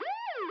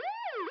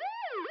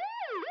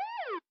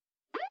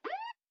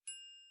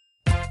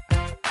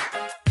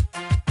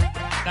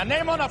A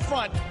name on the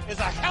front is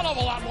a hell of a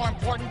lot more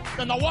important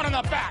than the one on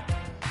the back.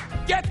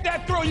 Get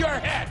that through your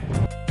head.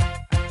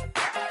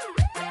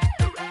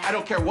 I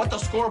don't care what the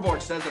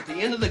scoreboard says at the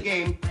end of the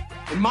game.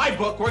 In my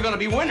book, we're going to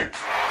be winners.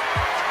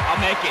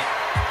 I'll make it.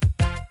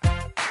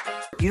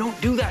 You don't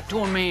do that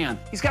to a man.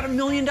 He's got $1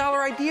 million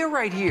idea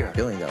right here. $1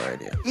 billion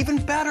idea. Even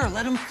better,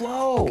 let him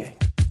flow. Okay.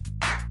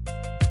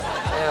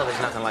 Well,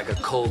 there's nothing like a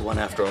cold one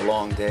after a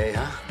long day,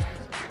 huh?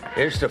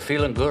 Here's to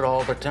feeling good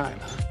all the time.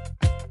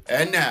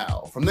 And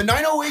now, from the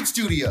 908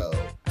 studio,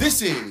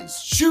 this is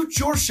Shoot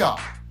Your Shot,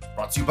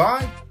 brought to you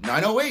by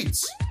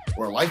 908s,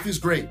 where life is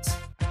great.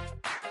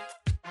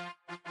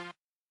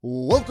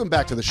 Welcome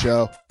back to the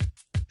show.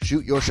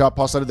 Shoot Your Shot,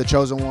 Paul Slater, the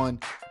chosen one.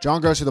 John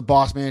Grosser, the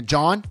boss man.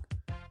 John,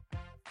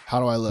 how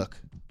do I look?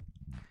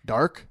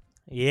 Dark?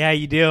 Yeah,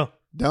 you do.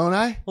 Don't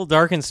I? A little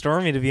dark and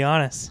stormy, to be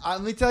honest.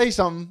 Let me tell you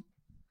something.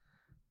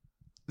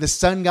 The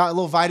sun got a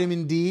little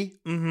vitamin D.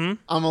 Mm-hmm.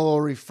 I'm a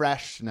little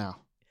refreshed now.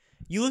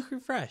 You look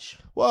refreshed.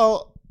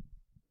 Well,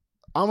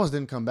 I almost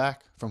didn't come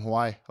back from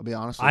Hawaii. I'll be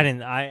honest with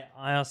you. I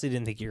honestly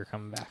didn't think you were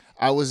coming back.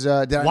 I was.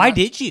 Why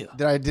did you?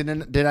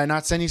 Did I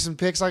not send you some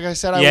pics like I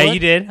said I would? Yeah, you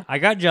did. I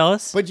got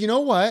jealous. But you know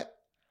what?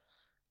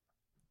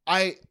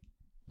 I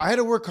had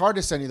to work hard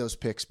to send you those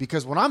pics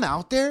because when I'm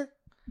out there,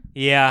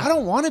 yeah, I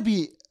don't want to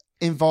be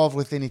involved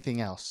with anything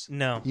else.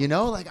 No. You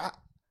know, like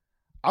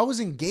I was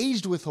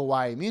engaged with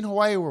Hawaii. Me and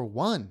Hawaii were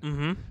one.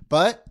 Mm-hmm.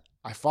 But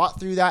I fought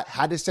through that.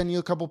 Had to send you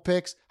a couple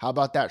pics. How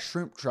about that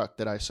shrimp truck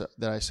that I sent?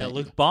 It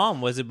looked bomb.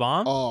 Was it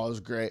bomb? Oh, it was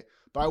great.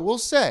 But I will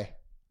say,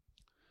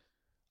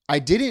 I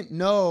didn't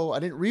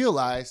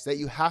realize that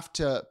you have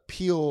to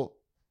peel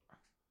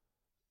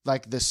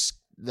like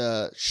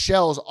the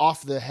shells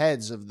off the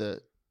heads of the.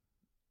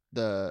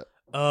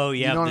 Oh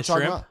yeah, you know what I'm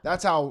talking about?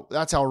 That's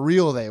how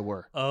real they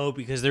were. Oh,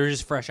 because they're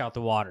just fresh out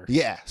the water.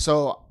 Yeah.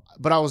 So,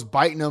 but I was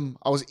biting them.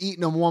 I was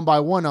eating them one by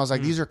one. I was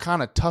like, these are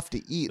kind of tough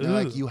to eat. And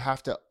they're like, you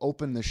have to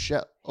open the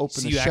shell. So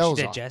the you shells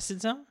actually off.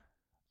 digested some?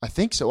 I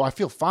think so. I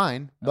feel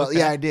fine, but Okay.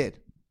 yeah, I did.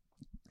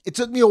 It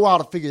took me a while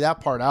to figure that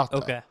part out. Though.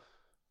 Okay.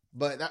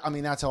 But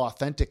that's how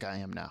authentic I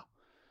am now.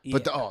 Yeah.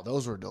 But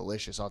those were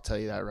delicious. I'll tell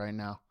you that right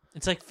now.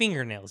 It's like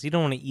fingernails. You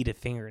don't want to eat a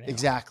fingernail.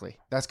 Exactly.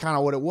 That's kind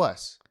of what it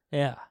was.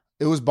 Yeah.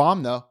 It was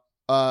bomb though.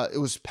 It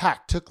was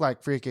packed. Took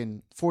like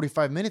freaking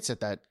 45 minutes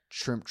at that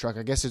shrimp truck.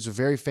 I guess it's a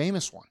very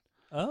famous one.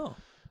 Oh.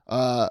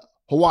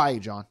 Hawaii,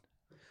 John.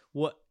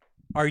 What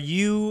are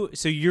you?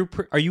 So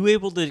are you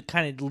able to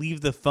kind of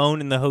leave the phone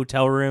in the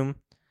hotel room?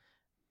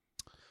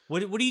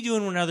 What are you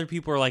doing when other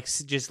people are like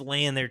just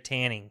laying there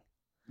tanning?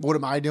 What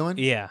am I doing?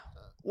 Yeah.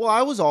 Well,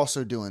 I was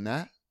also doing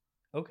that.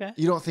 Okay.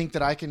 You don't think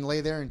that I can lay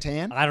there and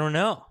tan? I don't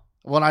know.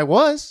 Well, I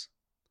was.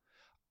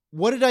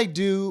 What did I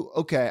do?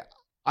 Okay.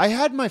 I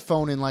had my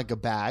phone in like a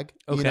bag,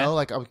 you know,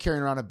 like I was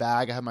carrying around a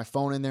bag. I had my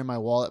phone in there, my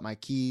wallet, my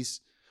keys.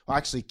 Well,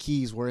 actually,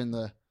 keys were in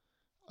the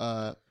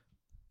hotel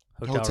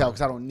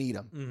because I don't need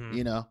them,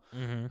 you know.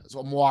 Mm-hmm. So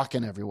I'm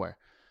walking everywhere.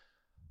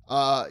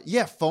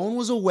 Yeah, phone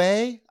was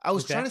away. I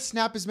was trying to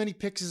snap as many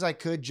pics as I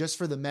could just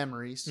for the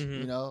memories.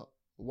 You know,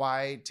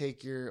 why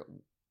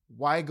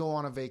go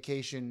on a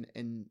vacation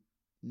and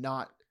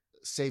not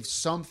save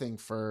something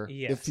for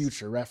the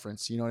future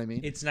reference? You know what I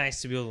mean? It's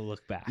nice to be able to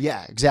look back.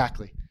 Yeah,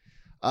 exactly.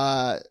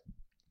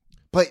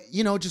 But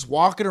you know, just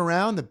walking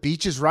around, the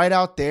beach is right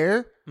out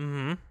there.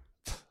 Mm-hmm.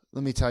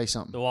 Let me tell you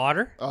something. The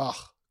water? Oh,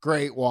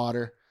 great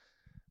water.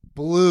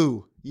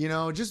 Blue, you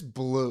know, just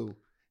blue.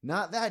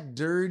 Not that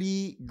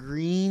dirty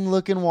green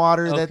looking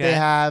water that they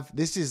have.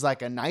 This is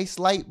like a nice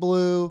light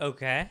blue.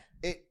 Okay.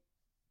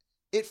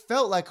 It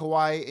felt like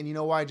Hawaii, and you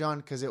know why, John?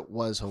 Because it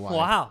was Hawaii.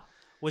 Wow.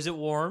 Was it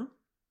warm?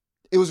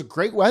 It was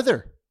great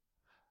weather.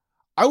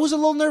 I was a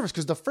little nervous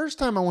because the first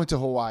time I went to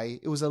Hawaii,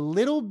 it was a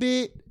little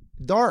bit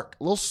dark,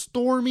 a little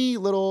stormy,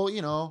 little,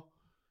 you know,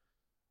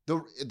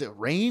 the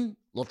rain,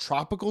 little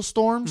tropical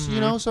storms, you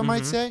know, some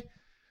might say.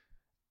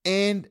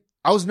 And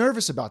I was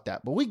nervous about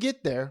that. But we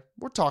get there,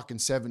 we're talking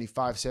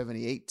 75,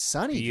 78,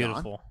 sunny,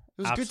 beautiful. John.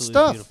 It was absolutely good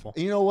stuff. Beautiful.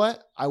 And you know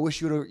what? I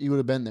wish you would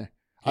have been there.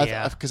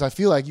 Yeah. Because I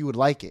feel like you would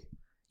like it.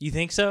 You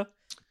think so?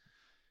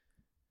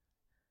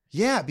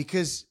 Yeah,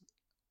 because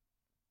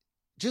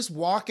just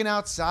walking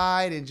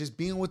outside and just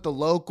being with the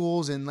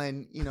locals and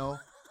then, you know,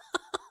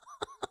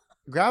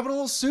 grabbing a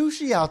little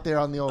sushi out there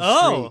on the old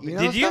street. You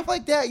know, did you? Stuff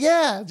like that.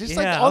 Yeah, just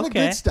like all the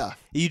good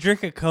stuff. You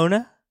drink a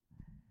Kona?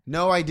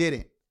 No, I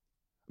didn't.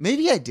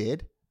 Maybe I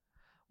did.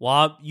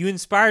 Well, you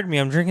inspired me.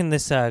 I'm drinking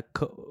this,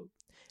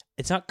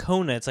 it's not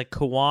Kona. It's like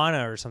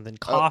Kawana or something.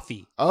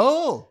 Coffee.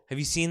 Oh. Have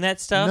you seen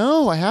that stuff?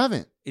 No, I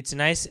haven't. It's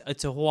nice.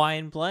 It's a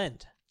Hawaiian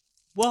blend.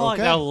 Well, I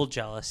got a little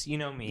jealous. You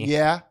know me.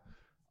 Yeah.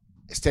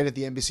 I stayed at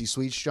the Embassy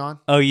Suites, John.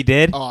 Oh, you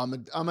did? Oh,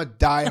 I'm a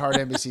diehard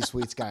Embassy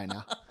Suites guy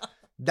now.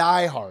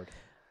 Diehard.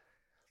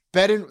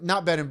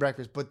 Not bed and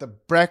breakfast, but the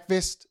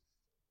breakfast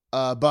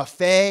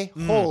buffet.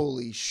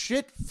 Holy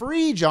shit.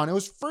 Free, John. It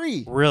was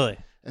free. Really?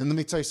 And let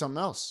me tell you something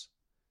else.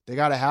 They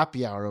got a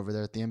happy hour over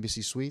there at the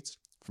Embassy Suites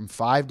from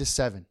 5 to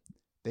 7.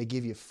 They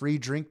give you free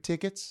drink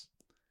tickets.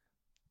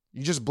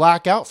 You just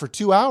black out for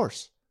 2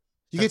 hours.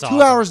 You That's get 2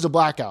 awesome. hours to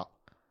black out.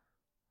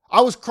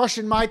 I was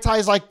crushing Mai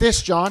Tais like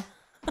this, John.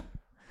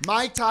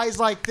 Mai Tais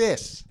like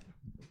this.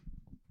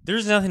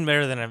 There's nothing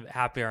better than a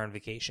happy hour on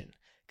vacation.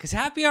 Because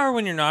happy hour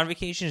when you're not on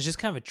vacation is just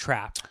kind of a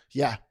trap.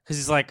 Yeah. Because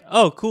it's like,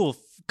 oh, cool,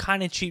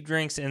 kind of cheap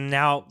drinks, and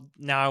now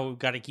I've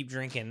got to keep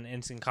drinking, and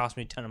it's going to cost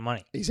me a ton of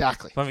money.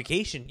 Exactly. But on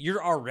vacation,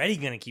 you're already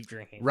going to keep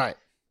drinking. Right.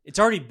 It's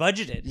already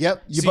budgeted.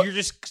 Yep. So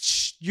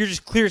you're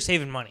just clear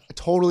saving money. I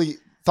totally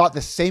thought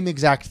the same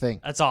exact thing.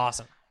 That's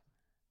awesome.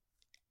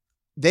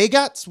 They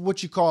got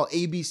what you call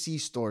ABC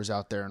stores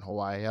out there in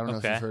Hawaii. I don't know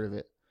if you've heard of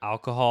it.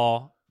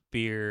 Alcohol,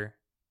 beer.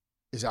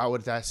 Is that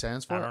what that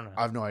stands for? I don't know.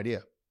 I have no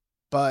idea.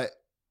 But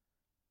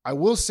I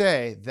will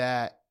say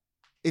that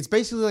it's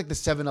basically like the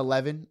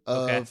 7-Eleven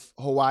of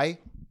Hawaii.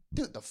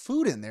 Dude, the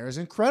food in there is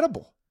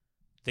incredible.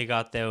 They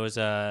got those.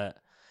 Do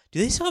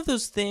they still have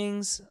those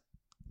things?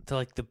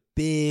 The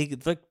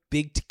big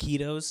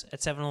taquitos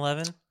at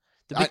 7-Eleven?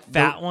 The big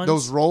fat ones?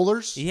 Those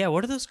rollers? Yeah,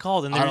 what are those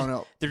called? And I don't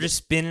know. They're just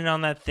spinning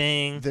on that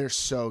thing. They're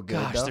so good.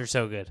 Gosh, though. they're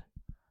so good.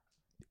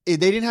 They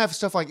didn't have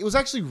stuff like, it was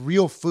actually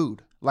real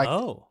food.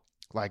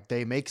 Like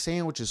they make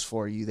sandwiches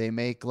for you. They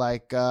make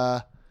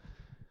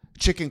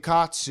chicken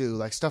katsu,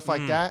 like stuff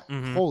like that.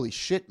 Mm-hmm. Holy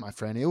shit, my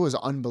friend. It was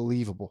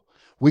unbelievable.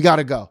 We got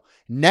to go.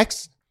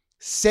 Next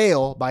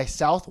sale by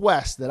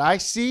Southwest that I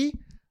see,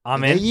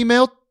 I'm they in.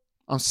 emailed,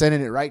 I'm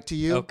sending it right to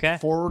you. Okay.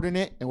 Forwarding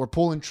it, and we're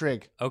pulling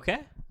trig. Okay.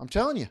 I'm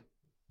telling you.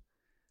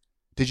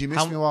 Did you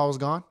miss me while I was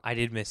gone? I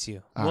did miss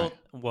you. All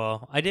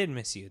Well, I did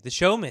miss you. The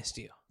show missed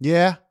you.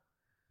 Yeah.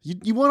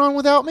 You went on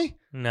without me?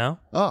 No.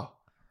 Oh.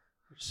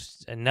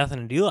 Just had nothing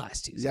to do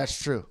last Tuesday.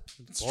 That's true.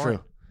 It's Boring.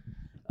 true.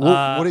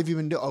 What have you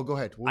been doing? Oh, go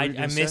ahead. What were you I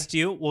gonna say? missed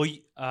you. Well,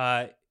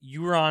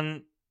 you were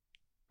on.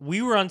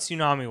 We were on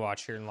Tsunami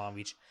Watch here in Long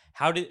Beach.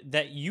 How did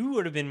that? You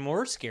would have been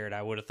more scared,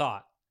 I would have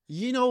thought.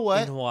 You know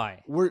what? In Hawaii.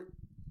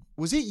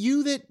 Was it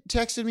you that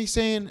texted me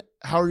saying,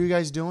 "How are you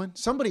guys doing?"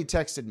 Somebody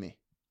texted me.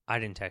 I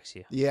didn't text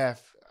you. Yeah,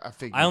 I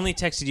figured. I only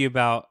texted you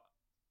about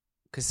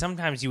because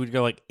sometimes you would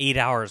go like 8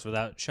 hours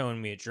without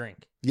showing me a drink,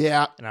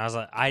 Yeah, and I was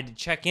like, I had to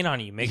check in on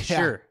you, make Yeah.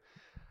 sure.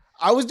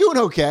 I was doing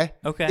okay.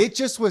 Okay. It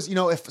just was,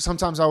 if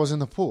sometimes I was in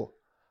the pool,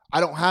 I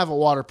don't have a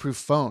waterproof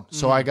phone,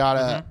 so I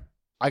gotta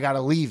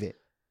leave it.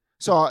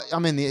 So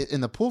I'm in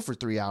the pool for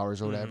 3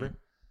 hours or whatever.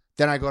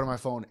 Then I go to my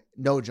phone.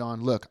 No,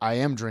 John, look, I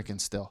am drinking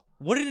still.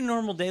 What did a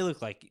normal day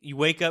look like? You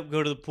wake up,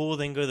 go to the pool,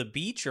 then go to the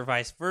beach, or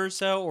vice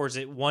versa? Or is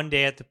it one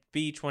day at the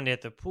beach, one day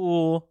at the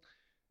pool?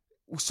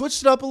 We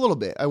switched it up a little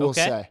bit, I will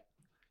say.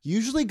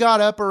 Usually got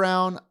up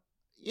around,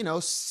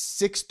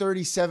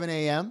 6:30, 7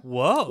 a.m.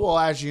 Whoa. Well,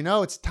 as you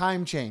know, it's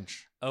time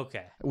change.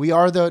 Okay. We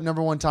are the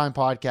number one time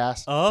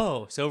podcast.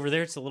 Oh, so over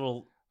there it's a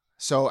little...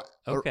 So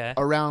Okay.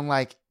 around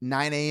like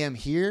 9 a.m.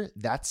 here,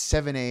 that's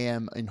 7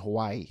 a.m. in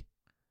Hawaii.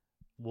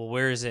 Well,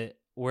 where is it?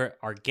 Where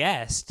our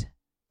guest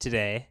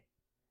today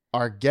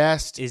Our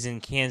guest is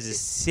in Kansas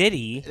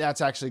City.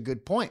 That's actually a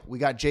good point. We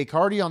got Jake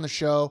Hardy on the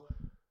show.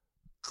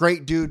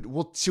 Great dude.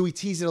 Should we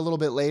tease it a little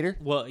bit later?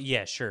 Well,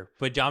 yeah, sure.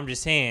 But I'm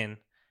just saying,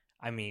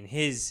 I mean,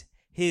 his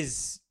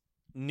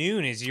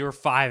noon is your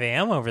 5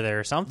 a.m. over there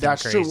or something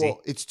That's crazy. true.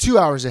 Well, it's 2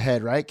 hours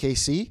ahead, right,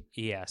 KC?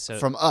 Yeah, so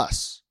From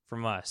us.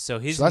 from us. So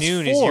his So that's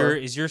noon 4.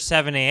 is your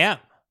 7 a.m.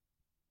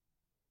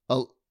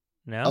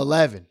 No?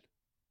 11.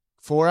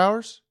 4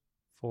 hours,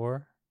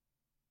 4?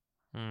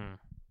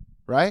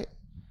 right?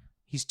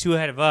 He's 2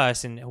 ahead of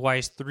us, and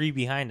Hawaii's 3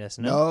 behind us.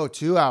 No,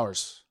 2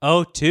 hours.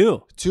 Oh,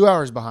 2. 2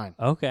 hours behind.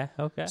 Okay.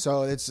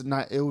 So it's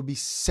not. It would be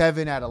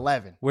 7 at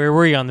 11. Where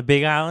were you, on the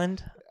Big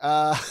Island?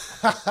 I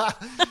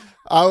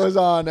was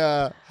on.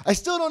 I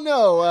still don't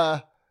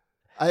know.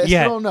 I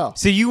still don't know.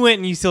 So you went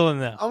and you still don't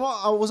know.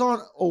 I was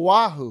on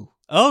Oahu.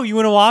 Oh, you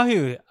went to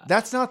Oahu.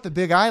 That's not the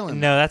Big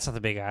Island. No, that's not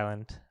the Big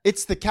Island.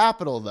 It's the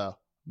capital, though.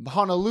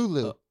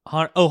 Honolulu.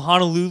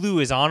 Honolulu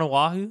is on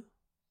Oahu?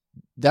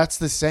 That's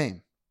the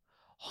same.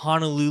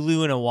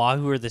 Honolulu and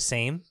Oahu are the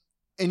same?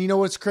 And you know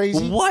what's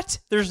crazy? What?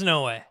 There's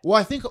no way. Well,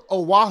 I think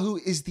Oahu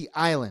is the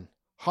island.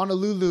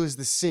 Honolulu is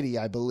the city,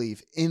 I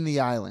believe, in the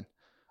island.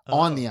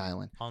 On the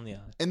island. On the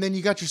island. And then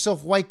you got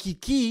yourself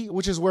Waikiki,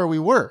 which is where we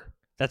were.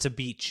 That's a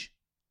beach.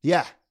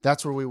 Yeah,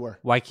 that's where we were.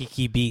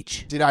 Waikiki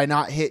Beach. Did I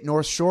not hit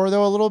North Shore,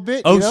 though, a little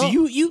bit? Oh, you know?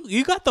 so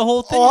you got the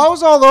whole thing? Oh, I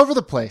was all over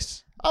the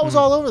place.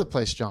 All over the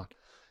place, John.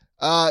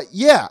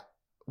 Yeah.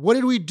 What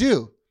did we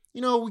do?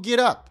 We get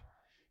up,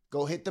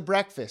 go hit the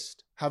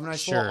breakfast, have a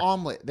nice little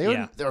omelet. They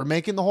were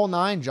making the whole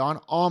 9, John.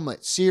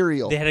 Omelet,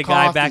 cereal, They had a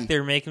coffee. guy back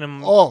there making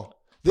them. Oh,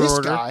 this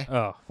order? guy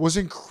Oh. was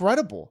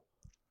incredible.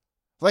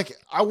 Like,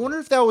 I wonder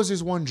if that was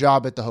his one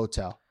job at the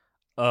hotel.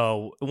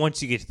 Oh,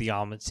 once you get to the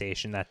omelet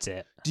station, that's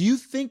it. Do you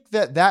think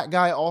that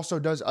guy also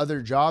does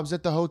other jobs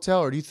at the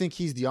hotel, or do you think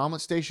he's the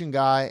omelet station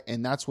guy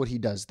and that's what he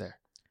does there?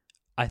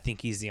 I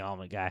think he's the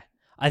omelet guy.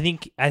 I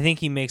think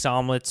he makes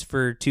omelets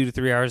for 2 to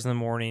 3 hours in the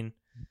morning,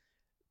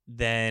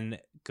 then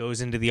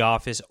goes into the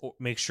office,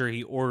 makes sure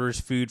he orders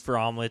food for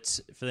omelets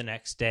for the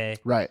next day,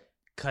 Right.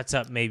 cuts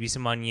up maybe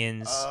some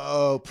onions,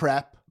 Oh,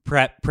 prep.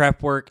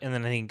 prep work, and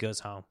then I think he goes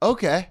home.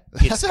 Okay.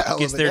 Gets That's a hell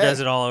there, of a day. does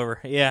it all over.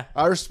 Yeah.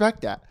 I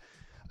respect that.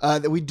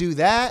 That we do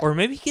that. Or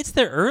maybe he gets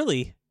there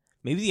early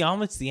Maybe the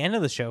omelet's the end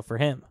of the show for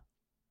him.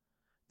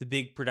 The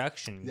big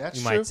production, That's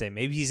you true. might say.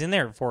 Maybe he's in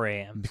there at 4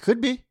 a.m.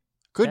 Could be.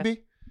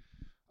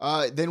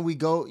 Yeah. Then we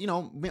go,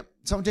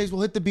 some days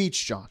we'll hit the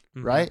beach, John,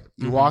 Mhm. right?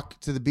 You Mhm. walk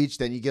to the beach,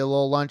 then you get a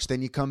little lunch,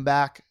 then you come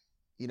back,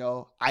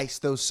 ice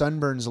those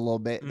sunburns a little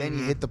bit, then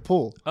you Mhm. hit the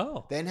pool,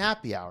 Oh, then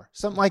happy hour,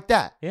 something like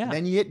that. Yeah.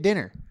 Then you hit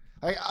dinner.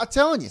 I'm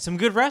telling you, some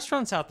good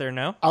restaurants out there,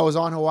 no? I was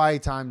on Hawaii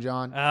time,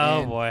 John.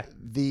 Oh, and boy.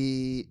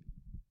 The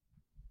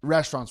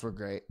restaurants were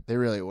great. They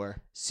really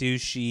were.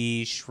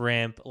 Sushi,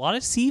 shrimp, a lot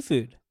of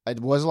seafood. It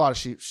was a lot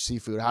of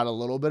seafood. I had a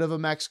little bit of a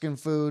Mexican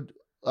food,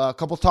 a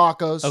couple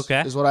tacos.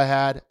 Okay. Is what I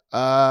had.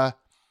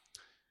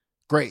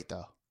 Great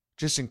though,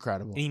 just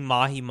incredible. Any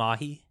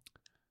mahi-mahi?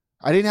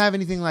 I didn't have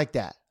anything like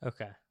that,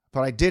 Okay.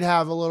 but I did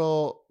have a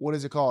little. What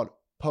is it called?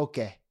 Poke.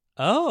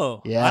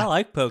 Oh, Yeah. I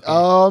like poke.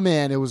 Oh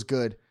man, it was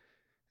good.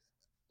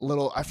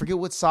 Little, I forget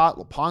what sauce.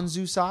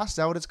 Ponzu sauce. Is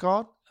that what it's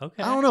called?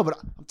 Okay. I don't know, but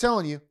I'm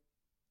telling you,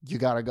 you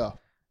gotta go.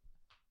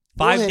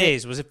 5 We'll hit it.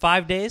 days. Was it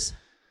 5 days?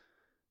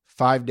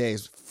 5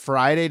 days,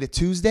 Friday to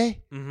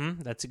Tuesday.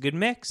 Mm-hmm. That's a good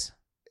mix.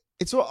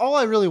 It's all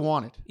I really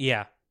wanted.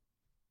 Yeah.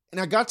 And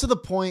I got to the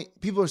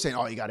point, people are saying,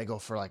 oh, you got to go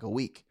for like a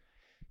week.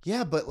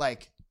 Yeah, but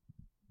like,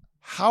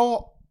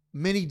 how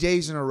many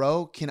days in a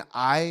row can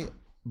I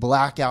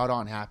black out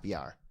on happy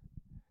hour?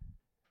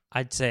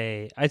 I'd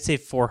say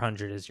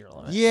 400 is your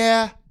limit.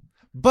 Yeah,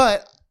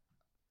 but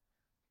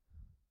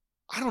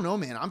I don't know,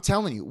 man. I'm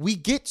telling you,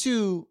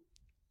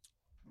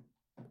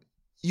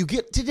 you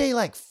get today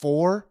like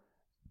 4,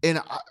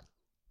 and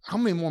how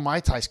many more Mai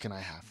Tais can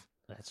I have?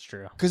 That's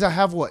true. Because I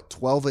have,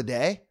 12 a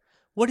day?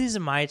 What is a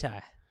Mai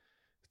Tai?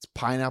 It's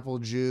pineapple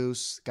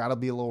juice. Got to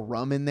be a little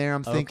rum in there,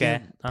 I'm thinking.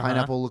 Okay, uh-huh.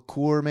 Pineapple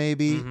liqueur,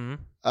 maybe.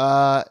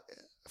 Mm-hmm.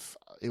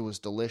 It was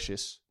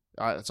delicious.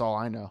 That's all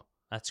I know.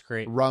 That's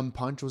great. Rum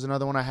punch was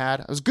another one I had.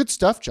 It was good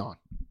stuff, John.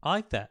 I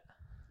like that.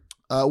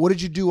 What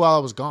did you do while I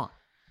was gone?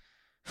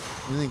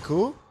 Anything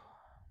cool?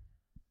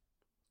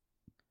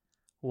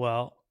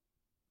 Well,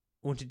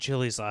 went to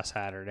Chili's last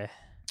Saturday.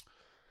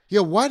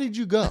 Yeah, why did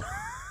you go?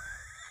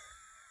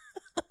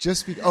 Do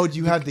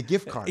you have the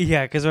gift card?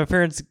 Yeah, because my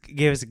parents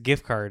gave us a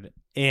gift card,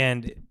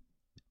 and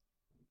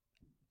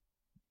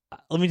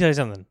let me tell you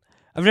something.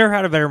 I've never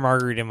had a better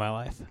margarita in my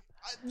life.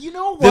 You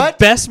know what?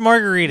 The best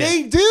margarita.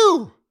 They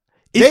do.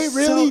 It's they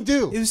really so-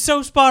 do. It was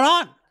so spot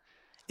on.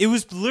 It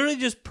was literally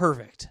just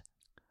perfect.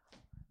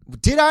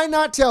 Did I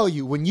not tell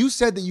you when you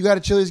said that you got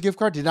a Chili's gift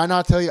card? Did I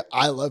not tell you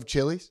I love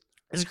Chili's?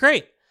 It's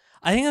great.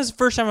 I think that's the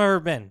first time I've ever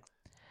been.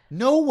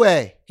 No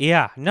way.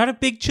 Yeah, not a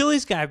big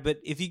Chili's guy, but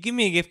if you give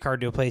me a gift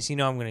card to a place, you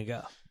know I'm going to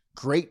go.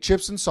 Great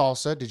chips and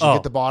salsa. Did you Oh.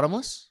 get the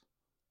bottomless?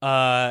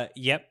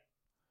 Yep.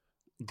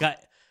 Got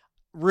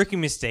rookie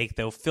mistake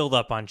though. Filled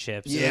up on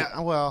chips. Yeah.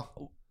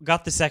 Well,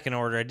 Got the second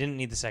order. I didn't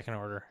need the second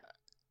order.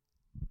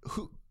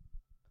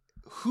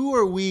 who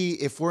are we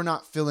if we're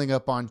not filling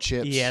up on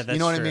chips? Yeah, that's you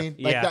know what true. I mean.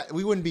 Like Yeah. that,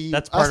 we wouldn't be.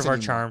 That's part us of our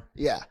anymore. charm.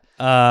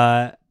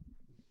 Yeah.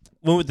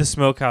 Went with the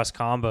smokehouse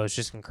combo. It's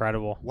just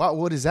incredible.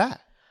 What is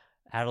that?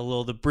 Had a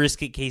little the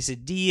brisket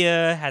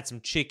quesadilla. Had some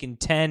chicken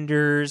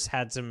tenders.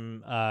 Had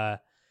some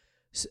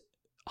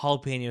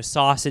jalapeno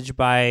sausage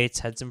bites.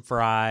 Had some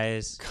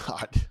fries.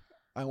 God,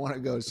 I want to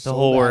go so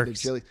whole bad to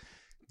works. Chili's.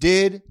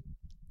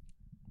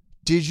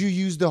 Did you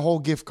use the whole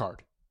gift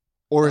card,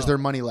 or is there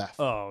money left?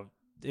 Oh,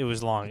 it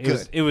was long.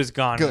 Good. It was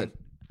gone. Good.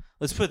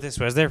 Let's put it this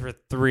way: I was there for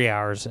 3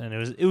 hours, and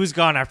it was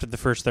gone after the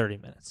first 30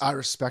 minutes. I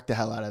respect the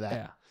hell out of that.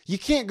 Yeah. You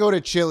can't go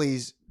to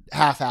Chili's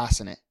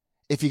half-assing it.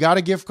 If you got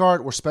a gift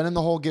card, we're spending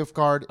the whole gift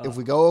card. If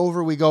we go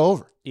over, we go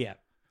over. Yeah.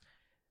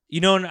 You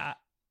know, and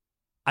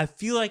I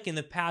feel like in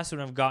the past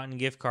when I've gotten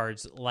gift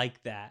cards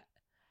like that,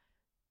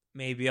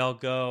 maybe I'll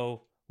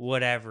go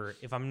whatever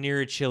if I'm near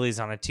a Chili's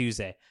on a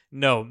Tuesday.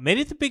 No, made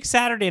it the big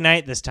Saturday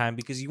night this time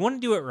because you want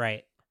to do it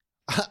right.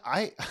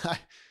 I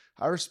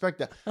respect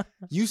that.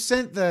 You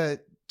sent the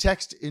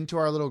text into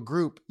our little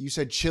group. You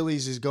said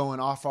Chili's is going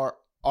off our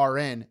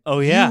RN. Oh,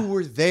 yeah. You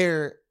were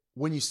there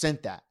when you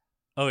sent that.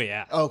 Oh,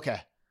 yeah. Okay.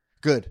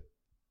 Good.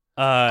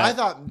 I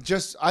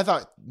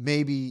thought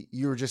maybe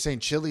you were just saying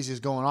Chili's is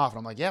going off. And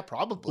I'm like, yeah,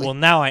 probably. Well,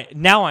 now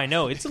I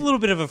know. It's a little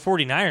bit of a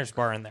 49ers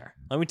bar in there.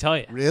 Let me tell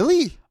you.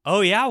 Really?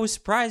 Oh, yeah. I was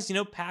surprised. You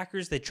know,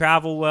 Packers, they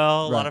travel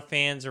well. A lot Right. of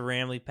fans are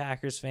Ramley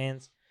Packers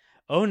fans.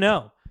 Oh,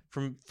 no.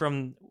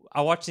 From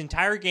I watched the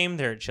entire game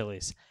there at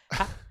Chili's.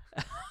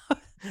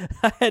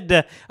 I had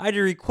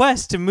to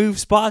request to move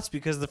spots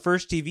because the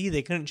first TV,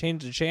 they couldn't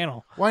change the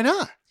channel. Why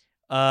not?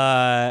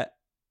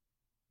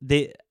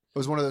 It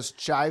was one of those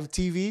Chive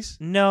TVs?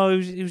 No,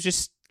 it was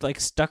just like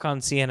stuck on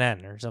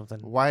CNN or something.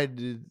 Why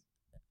did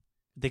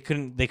they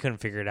couldn't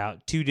figure it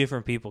out? Two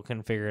different people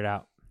couldn't figure it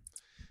out.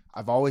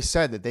 I've always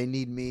said that they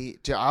need me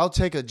to. I'll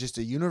take just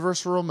a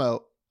universal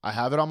remote. I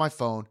have it on my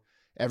phone.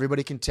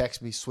 Everybody can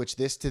text me, switch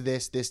this to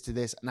this, this to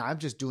this, and I'm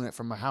just doing it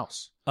from my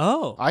house.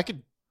 Oh,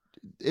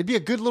 It'd be a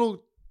good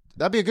little.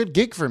 That'd be a good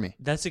gig for me.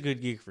 That's a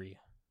good gig for you.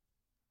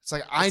 It's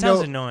like That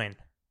sounds annoying.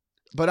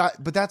 but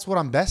that's what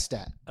I'm best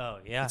at. Oh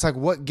yeah. It's like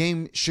what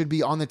game should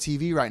be on the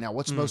TV right now?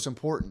 What's most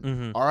important?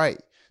 Mhm. All right,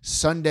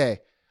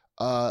 Sunday,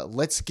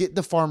 Let's get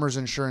the Farmers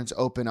Insurance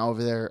open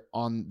over there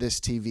on this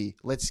TV.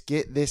 Let's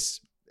get this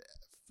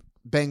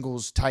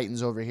Bengals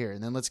Titans over here,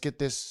 and then let's get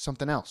this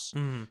something else.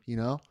 You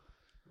know.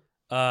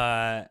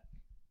 But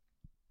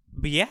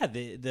yeah,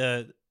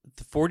 the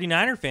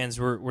 49er fans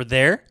were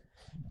there.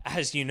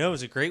 As you know, it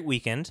was a great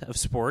weekend of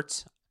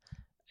sports.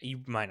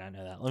 You might not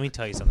know that. Let me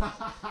tell you something.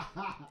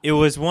 It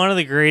was one of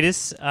the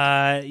greatest,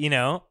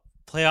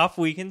 playoff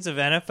weekends of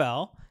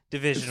NFL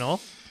divisional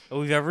that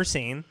we've ever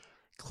seen.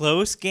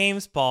 Close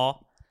games,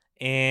 Paul.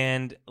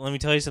 And let me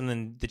tell you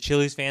something. The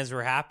Chili's fans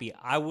were happy.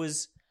 I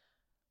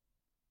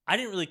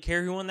didn't really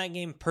care who won that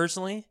game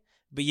personally,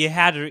 but you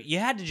had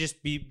to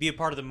just be a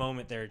part of the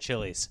moment there at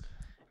Chili's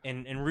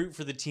and root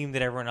for the team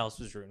that everyone else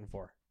was rooting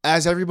for.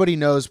 As everybody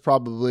knows,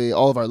 probably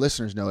all of our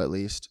listeners know at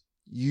least,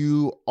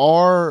 you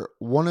are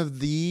one of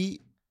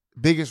the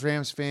biggest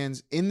Rams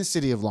fans in the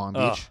city of Long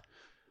Beach.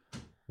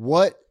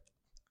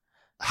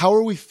 How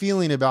are we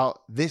feeling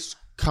about this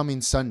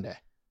coming Sunday?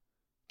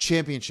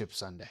 Championship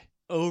Sunday.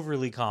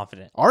 Overly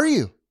confident. Are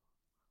you?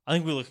 I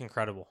think we look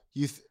incredible.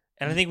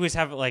 And I think we just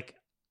have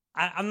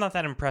I'm not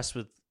that impressed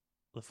with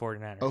the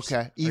 49ers.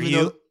 Okay.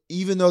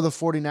 Even though the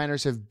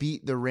 49ers have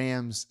beat the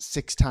Rams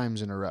 6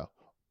 times in a row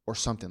or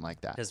something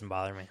like that. Doesn't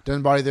bother me.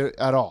 Doesn't bother you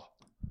at all.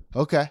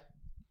 Okay.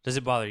 Does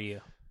it bother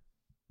you?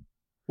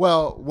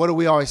 Well, what do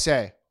we always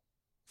say?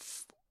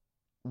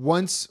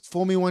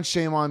 Fool me once,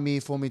 shame on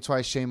me. Fool me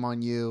twice, shame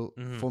on you.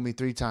 Mm-hmm. Fool me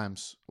 3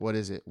 times. What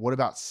is it? What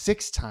about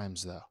 6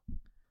 times though?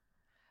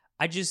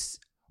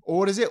 Or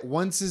what is it?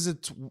 Once is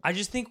I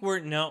just think we're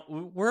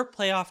a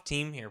playoff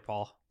team here,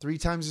 Paul. 3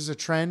 times is a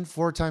trend.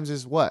 4 times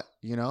is what?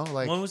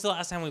 When was the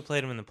last time we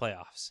played them in the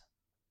playoffs?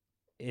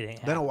 It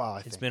ain't been a while. I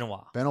think it's been a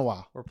while.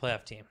 We're a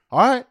playoff team. All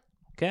right.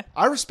 Okay.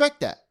 I respect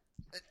that.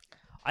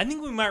 I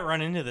think we might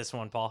run into this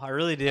one, Paul. I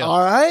really do.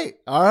 All right.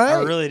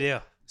 I really do.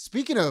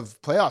 Speaking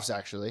of playoffs,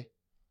 actually,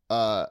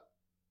 our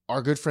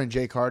good friend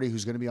Jake Hardy,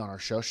 who's going to be on our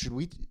show,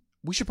 we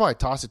should probably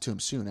toss it to him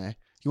soon, eh?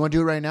 You want to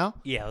do it right now?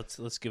 Yeah,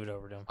 let's give it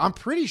over to him. I'm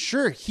pretty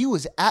sure he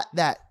was at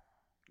that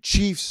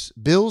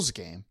Chiefs-Bills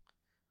game.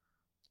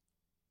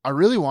 I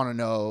really want to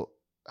know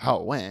how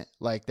it went.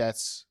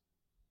 It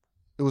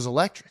was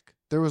electric.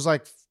 There was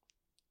 28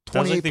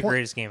 That was the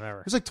greatest game ever.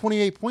 It was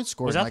 28 points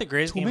scored. Was that the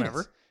greatest game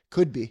ever?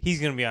 Could be. He's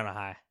going to be on a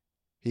high.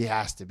 He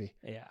has to be.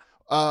 Yeah.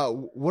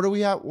 What do we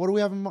have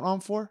him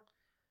on for?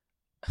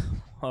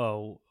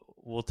 Oh,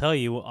 we'll tell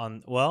you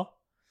on. Well,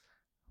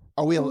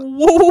 are we?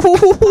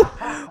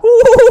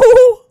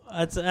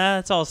 That's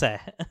all I'll say.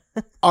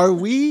 Are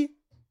we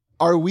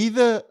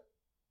the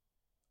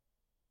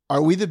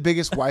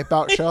biggest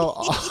wipeout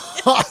show?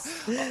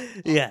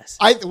 Yes.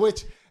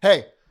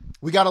 Hey,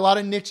 we got a lot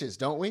of niches,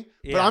 don't we?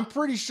 Yeah. But I'm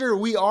pretty sure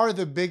we are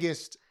the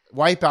biggest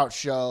wipeout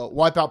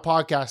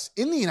podcast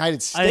in the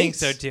United States. I think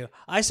so too.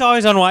 I saw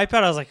he's on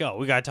Wipeout. I was like, oh,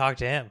 we got to talk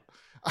to him.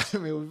 I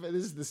mean,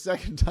 this is the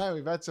second time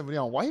we've had somebody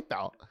on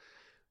Wipeout.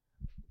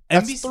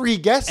 That's 3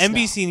 guests.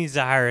 NBC needs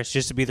to hire us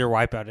just to be their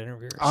Wipeout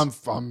interviewers. I'm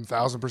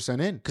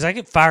 1,000% in because I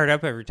get fired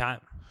up every time.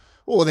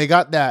 Well, they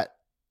got that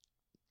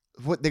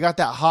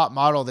hot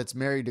model that's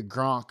married to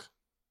Gronk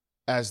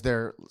as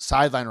their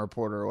sideline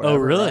reporter or whatever. Oh,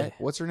 really? Right?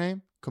 What's her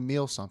name?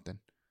 Camille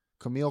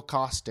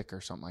Caustic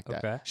or something like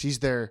that. Okay. She's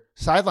their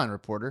sideline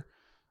reporter.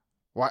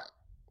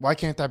 Why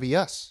can't that be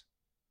us?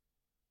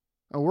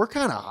 And we're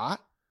kind of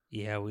hot.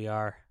 Yeah, we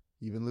are.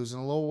 You've been losing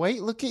a little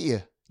weight. Look at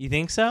you. You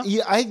think so?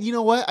 Yeah, you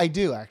know what? I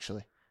do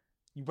actually.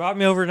 You brought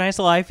me over a nice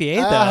little IPA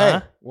though, hey,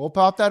 huh? We'll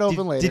pop that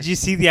open later. Did you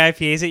see the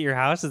IPAs at your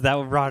house? Is that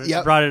what brought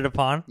it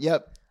upon?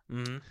 Yep.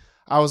 Mm-hmm.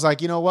 I was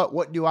like, you know what?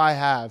 What do I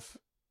have?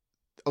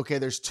 Okay,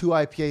 there's 2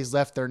 IPAs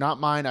left. They're not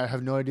mine. I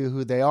have no idea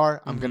who they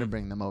are. I'm going to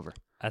bring them over.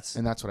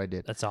 And that's what I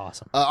did. That's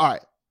awesome. All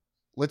right.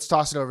 Let's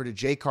toss it over to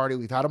Jake Hardy.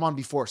 We've had him on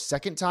before.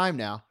 Second time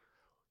now.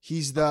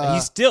 He's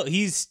still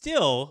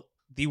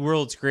the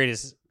world's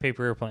greatest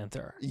paper airplane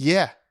thrower.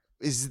 Yeah.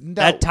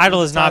 That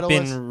title has not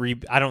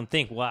been I don't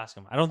think. We'll ask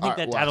him. I don't think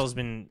that title has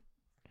been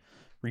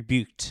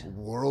rebuked.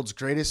 World's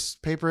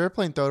greatest paper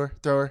airplane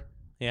thrower.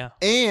 Yeah.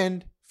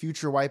 And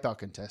future Wipeout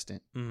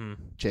contestant,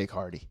 Jake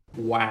Hardy.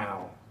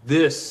 Wow.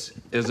 This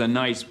is a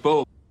nice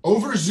boat.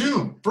 Over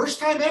Zoom. First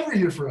time ever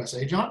here for us,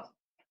 eh, John?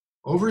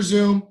 Over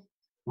Zoom,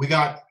 we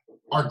got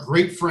our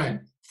great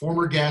friend,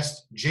 former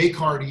guest, Jake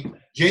Hardy.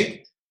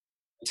 Jake,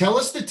 tell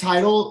us the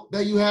title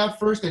that you have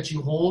first, that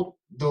you hold,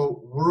 the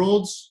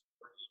world's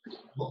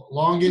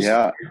longest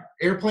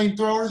airplane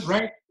thrower,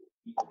 right?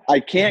 I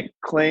can't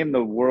claim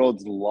the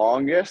world's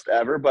longest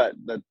ever, but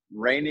the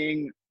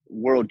reigning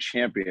world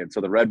champion.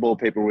 So the Red Bull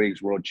Paper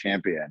Wings world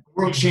champion.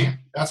 World champ.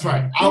 That's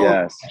right.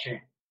 Yes.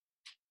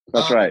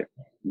 That's right.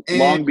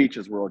 Long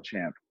Beach's world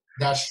champ.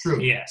 That's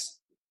true. Yes.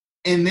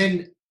 And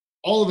then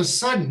all of a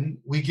sudden,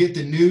 we get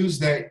the news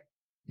that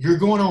you're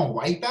going on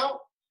Wipeout.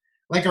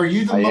 Like, are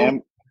you I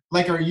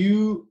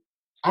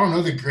don't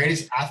know, the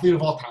greatest athlete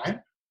of all time?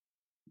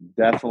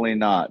 Definitely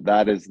not.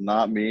 That is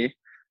not me,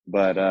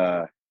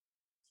 but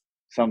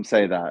some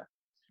say that.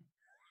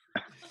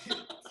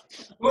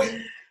 Well,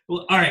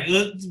 all right,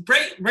 let's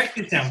break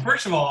this down.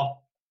 First of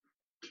all,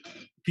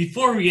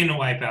 before we get into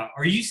Wipeout,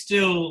 are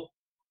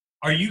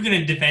you going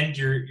to defend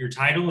your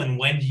title, and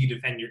when do you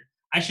defend your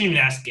 – I shouldn't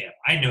even ask if.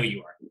 I know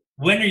you are.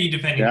 When are you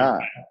defending your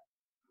title?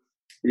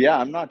 Yeah,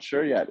 I'm not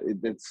sure yet.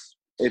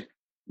 It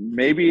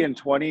maybe in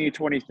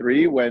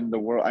 2023 when the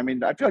world – I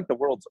mean, I feel like the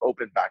world's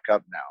opened back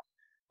up now.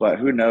 But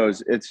who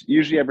knows? It's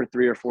usually every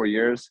 3 or 4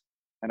 years,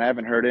 and I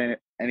haven't heard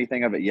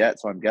anything of it yet,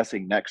 so I'm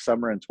guessing next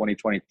summer in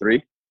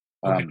 2023.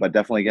 Okay. But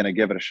definitely going to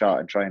give it a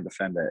shot and try and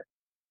defend it.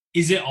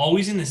 Is it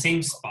always in the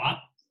same spot?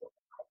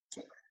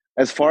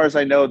 As far as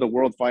I know, the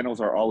World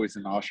Finals are always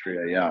in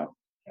Austria, yeah,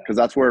 because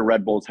that's where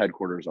Red Bull's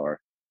headquarters are.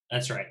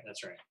 That's right.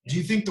 Do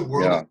you think the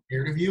world is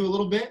scared of you a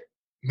little bit?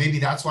 Maybe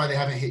that's why they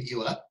haven't hit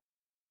you up?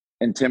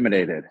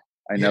 Intimidated.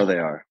 I know they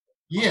are.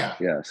 Yeah.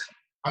 Yes.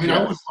 I mean, I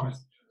wouldn't want to.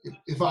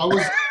 If I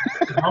was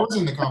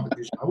in the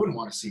competition, I wouldn't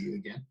want to see you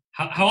again.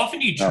 How often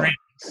do you train?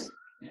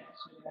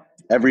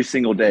 Every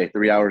single day,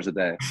 3 hours a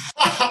day.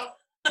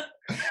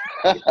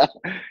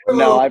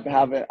 No, I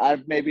haven't.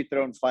 I've maybe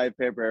thrown 5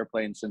 paper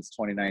airplanes since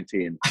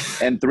 2019,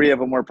 and 3 of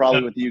them were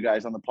probably with you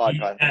guys on the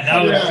podcast.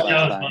 Yeah,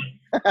 that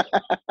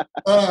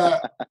was fun.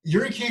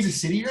 You're in Kansas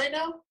City right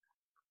now?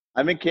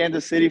 I'm in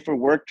Kansas City for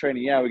work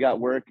training. Yeah, we got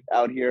work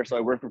out here. So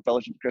I work for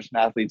Fellowship of Christian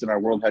Athletes, and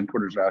our world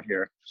headquarters are out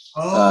here.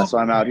 So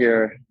I'm out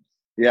here.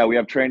 Yeah, we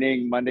have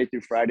training Monday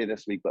through Friday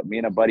this week, but me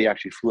and a buddy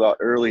actually flew out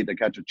early to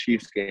catch a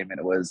Chiefs game, and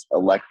it was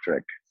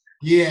electric.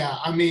 Yeah,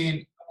 I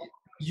mean,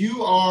 you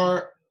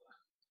might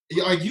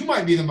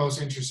be the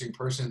most interesting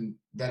person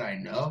that I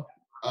know.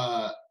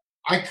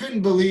 I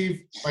couldn't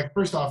believe,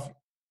 first off,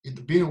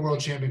 being a world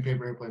champion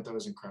paper airplane, that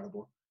was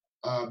incredible.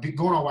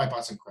 Going on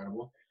Wipeout's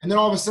incredible. And then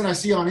all of a sudden I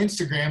see you on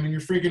Instagram and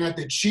you're freaking at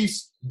the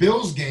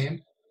Chiefs-Bills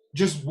game,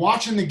 just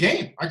watching the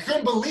game. I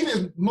couldn't believe it. It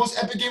was the most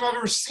epic game I've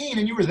ever seen,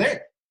 and you were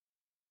there.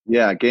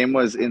 Yeah, game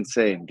was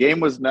insane. Game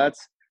was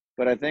nuts,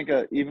 but I think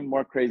an even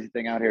more crazy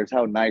thing out here is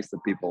how nice the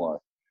people are.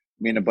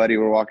 Me and a buddy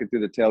were walking through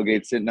the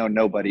tailgates, didn't know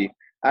nobody.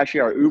 Actually,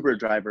 our Uber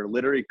driver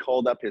literally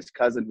called up his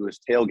cousin who was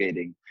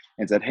tailgating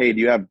and said, "Hey,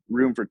 do you have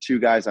room for 2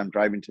 guys? I'm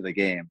driving to the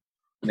game."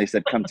 And they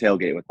said, "Come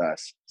tailgate with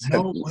us."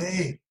 No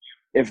way.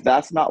 If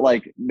that's not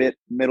like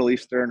Middle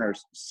Eastern or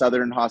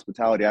Southern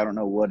hospitality, I don't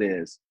know what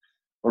is.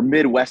 Or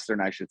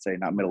Midwestern, I should say,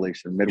 not Middle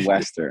Eastern,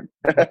 Midwestern.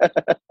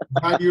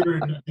 Now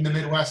you're in the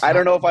Midwest. I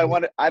don't know if I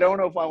want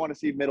to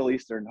see Middle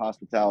Eastern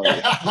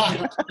hospitality.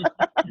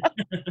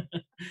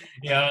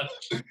 Yeah.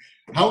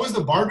 How was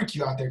the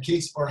barbecue out there,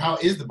 Casey? Or how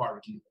is the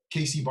barbecue?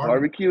 KC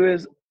Barbecue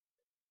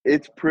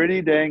it's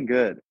pretty dang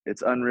good.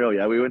 It's unreal.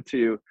 Yeah, we went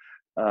to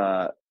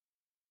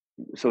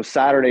so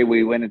Saturday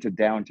we went into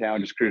downtown,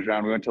 just cruised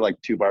around. We went to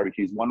 2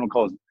 barbecues. One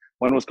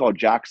was called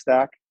Jack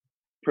Stack.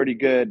 Pretty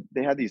good.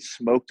 They had these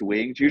smoked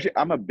wings. Usually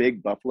I'm a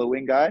big buffalo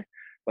wing guy,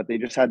 but they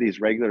just had these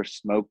regular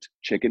smoked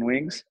chicken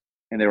wings,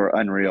 and they were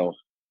unreal.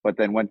 But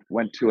then went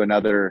to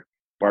another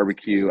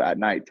barbecue at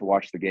night to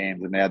watch the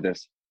games, and they had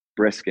this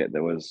brisket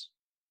that was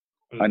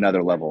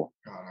another level.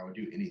 God, I would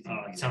do anything.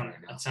 Oh,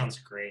 that sounds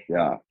great.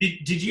 Yeah.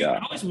 Did you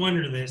always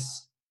wonder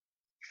this,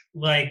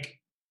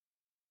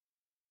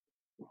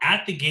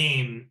 at the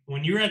game,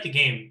 when you were at the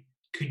game,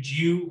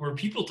 were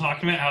people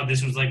talking about how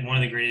this was one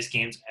of the greatest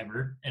games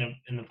ever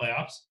in the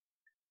playoffs?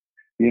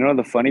 You know,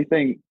 the funny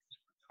thing,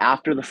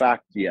 after the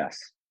fact, yes.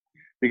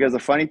 Because the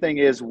funny thing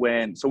is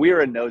so we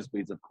were in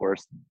nosebleeds, of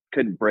course,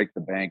 couldn't break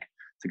the bank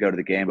to go to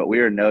the game, but we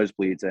were in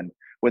nosebleeds. And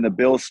when the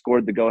Bills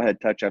scored the go-ahead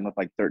touchdown with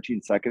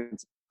 13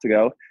 seconds to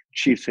go,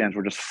 Chiefs fans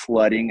were just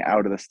flooding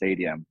out of the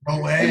stadium.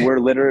 No way. And we're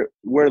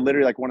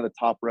literally one of the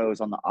top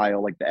rows on the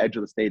aisle, the edge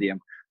of the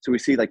stadium. So we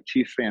see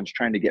Chiefs fans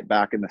trying to get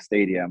back in the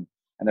stadium,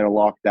 and they're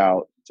locked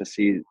out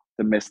to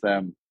miss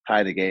them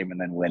tie the game and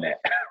then win it.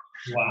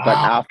 Wow. But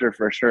after,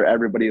 for sure,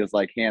 everybody was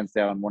hands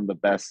down one of the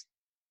best,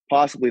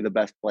 possibly the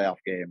best playoff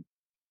game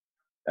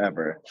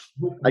ever.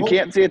 I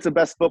can't say it's the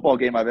best football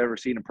game I've ever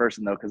seen in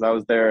person, though, because I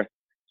was there,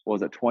 what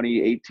was it,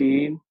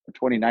 2018 or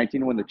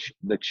 2019 when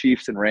the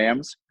Chiefs and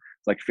Rams,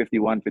 it's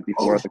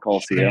 51-54 at the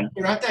Coliseum.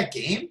 You're at that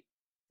game?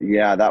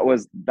 Yeah, that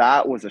was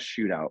a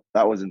shootout.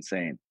 That was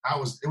insane. It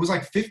was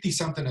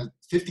 50-something to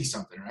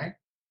 50-something, right?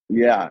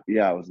 Yeah,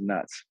 it was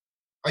nuts.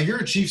 You're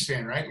a Chiefs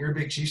fan, right? You're a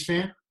big Chiefs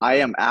fan? I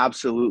am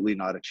absolutely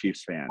not a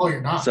Chiefs fan. Oh,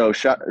 you're not? So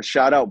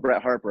shout out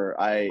Brett Harper.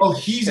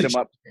 He's hit a him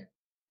up. Chiefs fan.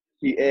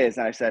 He is.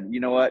 And I said, you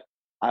know what?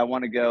 I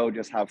want to go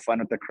just have fun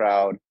with the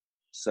crowd.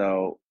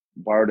 So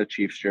borrowed a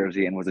Chiefs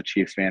jersey and was a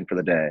Chiefs fan for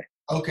the day.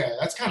 Okay,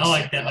 that's kind of I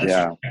like that.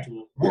 That's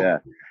cool. Yeah.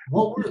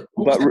 What was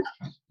that?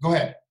 Go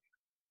ahead.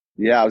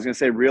 Yeah, I was going to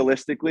say,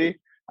 realistically,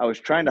 I was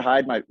trying to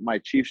hide my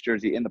Chiefs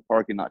jersey in the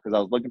parking lot because I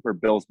was looking for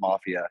Bills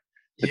Mafia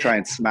to try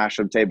and smash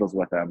some tables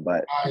with them.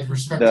 But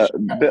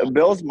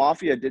Bills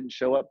Mafia didn't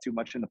show up too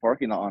much in the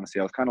parking lot, honestly.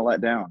 I was kind of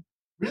let down.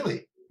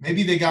 Really?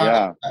 Maybe they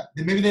got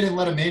maybe they didn't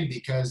let them in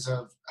because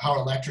of how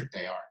electric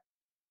they are.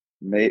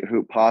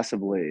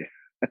 Possibly.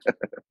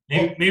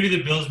 Maybe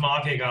the Bills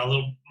Mafia got a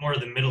little more of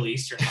the Middle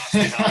Eastern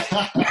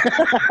hospitality.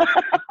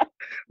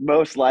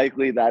 Most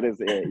likely that is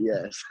it,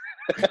 yes.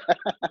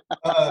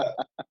 All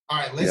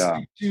right,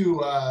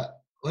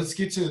 let's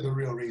get to the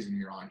real reason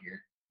you're on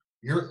here.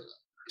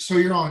 So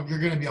you're going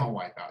to be on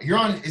Wipeout. You're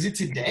on. Is it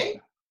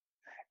today?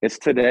 It's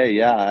today.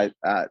 Yeah.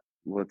 At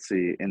let's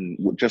see, in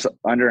just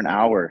under an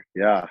hour.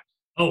 Yeah.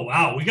 Oh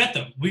wow, we got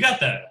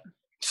the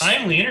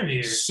timely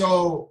interview.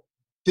 So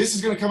this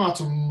is going to come out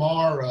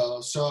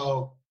tomorrow.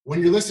 So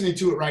when you're listening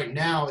to it right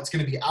now, it's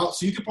going to be out.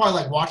 So you could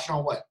probably like watch it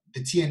on what,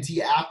 the TNT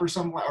app or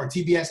something, or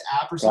TBS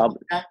app or something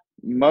like that.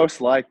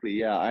 Most likely,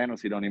 yeah. I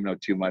honestly don't even know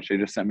too much. They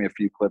just sent me a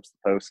few clips to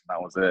post, and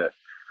that was it.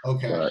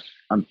 Okay. But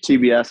on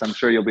TBS, I'm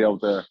sure you'll be able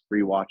to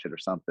rewatch it or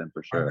something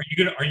for sure.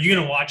 Are you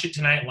gonna watch it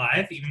tonight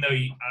live? Even though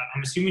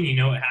I'm assuming you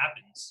know it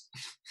happens.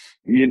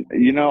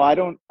 You know, I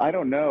don't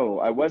know.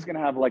 I was gonna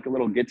have like a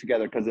little get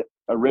together because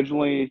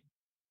originally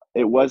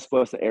it was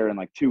supposed to air in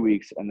like 2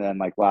 weeks, and then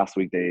like last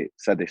week they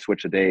said they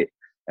switched the date,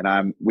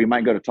 and we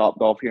might go to Top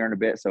Golf here in a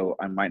bit, so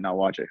I might not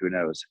watch it. Who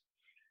knows?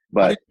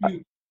 But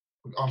I'm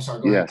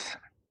sorry. Go ahead. Yes,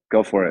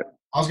 go for it.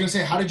 I was gonna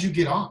say, how did you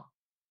get on?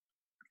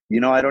 You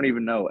know, I don't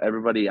even know.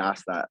 Everybody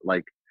asked that.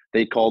 Like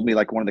they called me,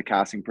 like one of the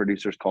casting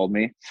producers called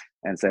me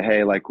and said,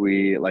 "Hey,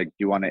 do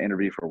you want to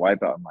interview for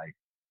Wipeout?" I'm like,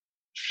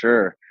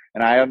 "Sure."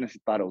 And I honestly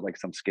thought it was like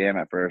some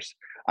scam at first.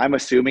 I'm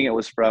assuming it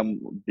was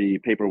from the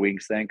Paper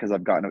Wings thing because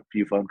I've gotten a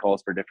few phone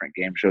calls for different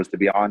game shows to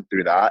be on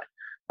through that.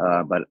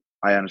 But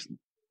I honestly,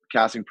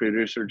 casting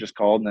producer just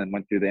called and then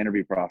went through the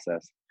interview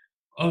process.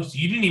 Oh, so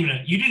you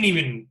didn't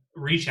even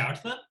reach out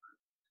to them?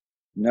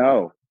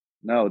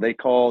 No, they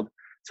called.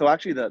 So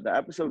actually the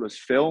episode was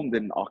filmed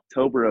in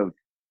October of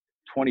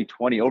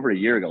 2020, over a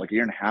year ago, like a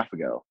year and a half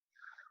ago.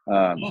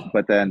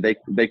 But then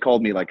they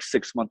called me like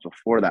 6 months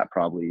before that,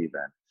 probably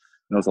even.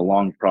 It was a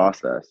long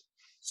process,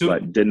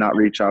 but did not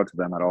reach out to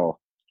them at all.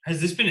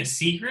 Has this been a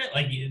secret?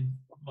 Like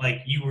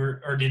you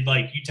were, or did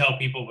like you tell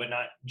people, but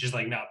not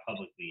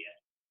publicly yet?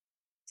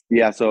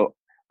 Yeah. So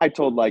I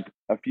told like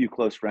a few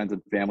close friends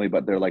and family,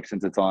 but they're like,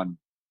 since it's on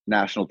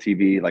national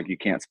TV, like you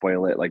can't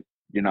spoil it. Like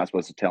you're not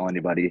supposed to tell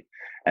anybody.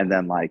 And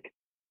then like,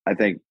 I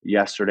think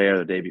yesterday or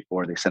the day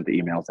before they sent the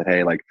email that,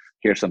 hey, like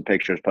here's some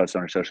pictures posted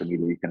on our social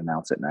media. You can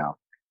announce it now.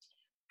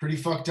 Pretty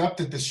fucked up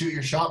that the Shoot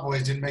Your Shot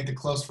boys didn't make the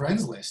close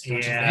friends list.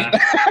 Yeah.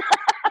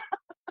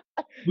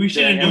 We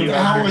should have known.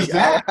 How was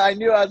that? I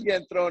knew I was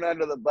getting thrown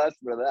under the bus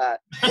for that.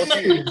 Well,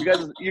 see,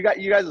 you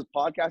guys'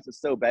 podcast is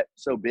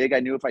so big.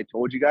 I knew if I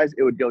told you guys,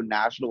 it would go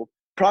national,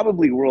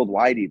 probably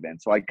worldwide even.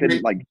 So I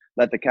couldn't like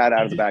let the cat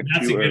out of the bag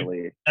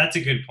early. That's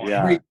a good point.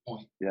 Yeah. Great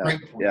point. Yeah.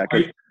 Great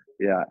point.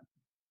 Yeah.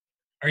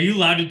 Are you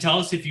allowed to tell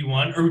us if you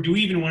won, or do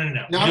we even want to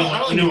know? No,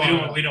 we don't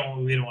want to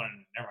know.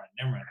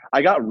 Never mind.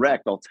 I got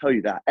wrecked. I'll tell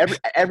you that.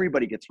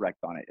 Everybody gets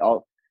wrecked on it.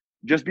 I'll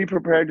just be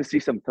prepared to see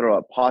some throw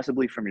up,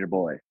 possibly from your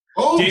boy.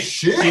 Oh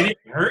shit! Did it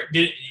hurt?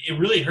 Did it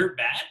really hurt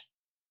bad?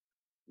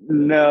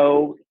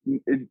 No,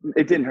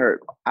 it didn't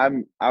hurt.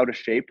 I'm out of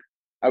shape.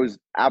 I was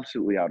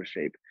absolutely out of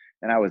shape,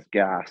 and I was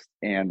gassed.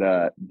 And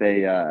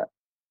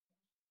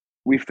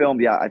we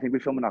filmed. Yeah, I think we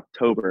filmed in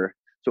October,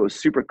 so it was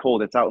super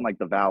cold. It's out in like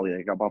the valley,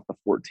 like up off the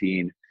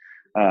 14.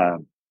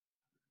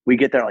 We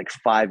get there like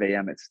 5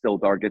 a.m. It's still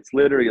dark. It's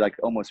literally like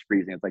almost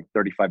freezing. It's like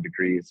 35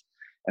 degrees.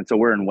 And so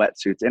we're in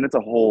wetsuits, and it's a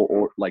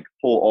whole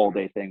all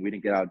day thing. We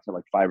didn't get out until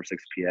like 5 or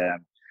 6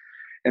 p.m.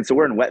 And so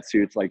we're in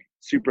wetsuits, like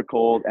super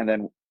cold. And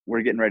then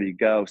we're getting ready to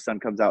go. Sun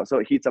comes out. So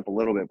it heats up a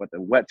little bit, but the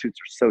wetsuits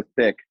are so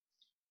thick.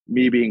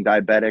 Me being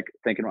diabetic,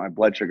 thinking about my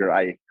blood sugar,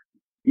 I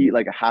eat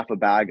like a half a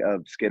bag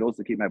of Skittles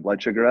to keep my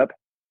blood sugar up.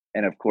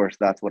 And of course,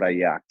 that's what I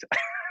yacked.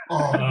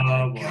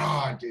 Oh my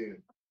God,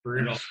 dude.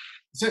 Brutal.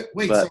 So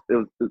wait, But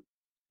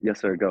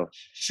yes, sir. Go.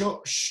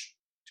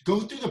 Go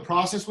through the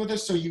process with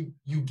us. So you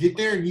get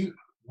there and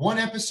one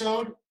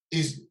episode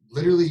is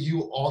literally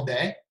you all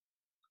day,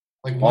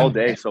 like all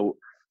day. So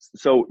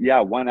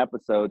yeah, one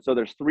episode. So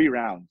there's 3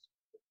 rounds.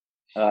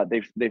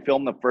 They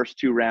film the first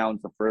 2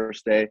 rounds the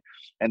first day,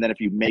 and then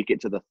if you make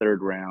it to the 3rd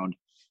round,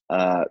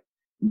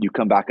 you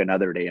come back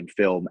another day and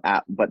film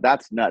at. But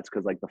that's nuts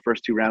because like the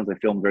first 2 rounds they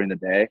film during the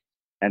day,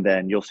 and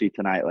then you'll see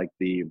tonight like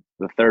the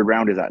 3rd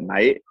round is at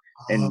night.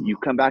 And you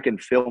come back and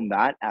film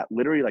that at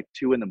literally like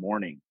 2 a.m.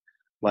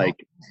 Like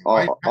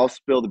I'll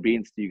spill the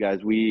beans to you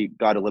guys. We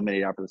got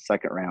eliminated after the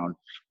 2nd round,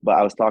 but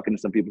I was talking to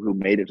some people who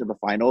made it to the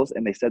finals,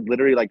 and they said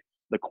literally like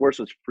the course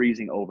was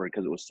freezing over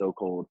because it was so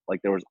cold.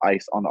 Like there was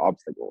ice on the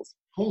obstacles.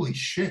 Holy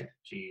shit!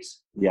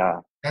 Jeez.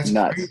 Yeah, That's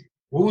nuts. Crazy.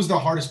 What was the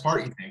hardest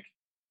part, you think?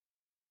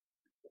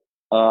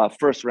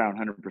 First round,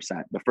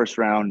 100%. The first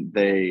round,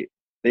 they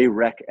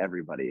wreck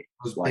everybody.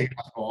 Those like big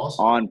balls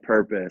on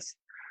purpose.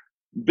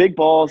 Big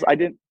balls.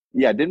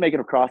 Didn't make it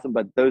across them,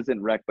 but those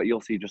didn't wreck. But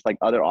you'll see just like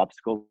other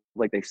obstacles,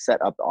 like they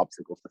set up the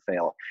obstacles to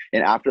fail.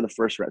 And after the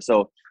first round,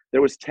 so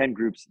there was 10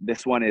 groups.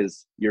 This one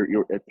is your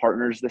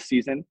partners this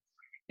season,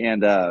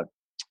 and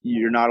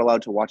you're not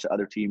allowed to watch the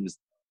other teams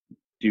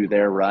do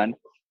their run.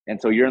 And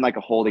so you're in like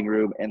a holding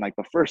room, and like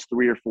the first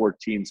 3 or 4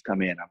 teams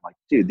come in. I'm like,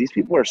 dude, these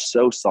people are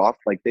so soft.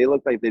 Like they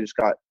look like they just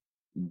got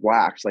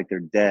waxed, like they're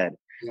dead.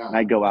 Yeah. And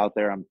I go out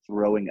there, I'm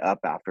throwing up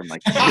after them.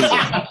 Like, this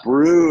is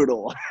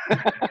brutal.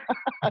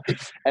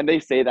 And they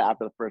say that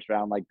after the first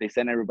round, like they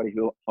send everybody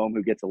home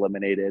who gets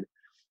eliminated.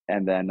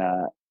 And then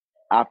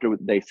after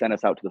they send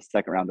us out to the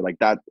 2nd round, they're like,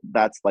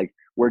 that's like,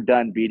 we're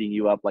done beating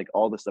you up. Like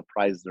all the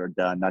surprises are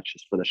done. That's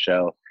just for the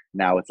show.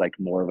 Now it's like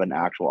more of an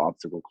actual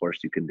obstacle course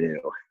you can do.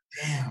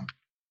 Damn.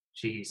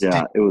 Jeez.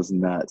 Yeah, it was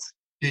nuts.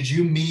 Did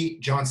you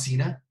meet John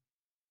Cena?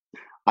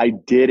 I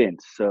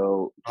didn't.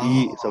 So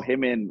Oh.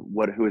 him and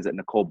who is it?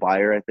 Nicole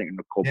Byer, I think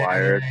Nicole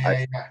Byer.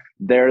 Yeah.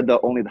 They're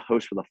only the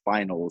host for the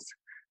finals.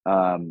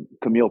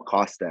 Camille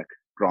Kostek,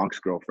 Gronk's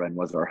girlfriend,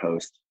 was our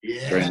host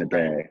during the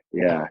day.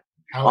 Yeah.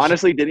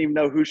 Honestly, didn't even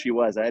know who she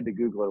was. I had to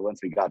Google her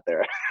once we got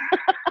there.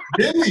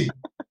 Really?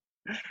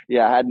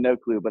 Yeah, I had no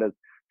clue, but it's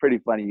pretty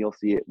funny. You'll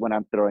see it when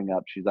I'm throwing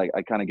up. She's like,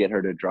 I kind of get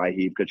her to dry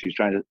heave because she's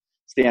trying to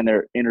stand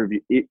there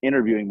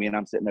interviewing me, and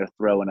I'm sitting there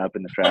throwing up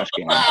in the trash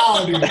can.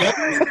 Wow, dude.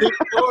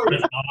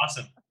 That's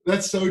awesome.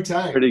 That's so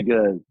tight. Pretty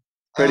good.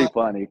 Pretty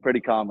funny. Pretty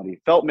comedy.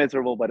 Felt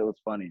miserable, but it was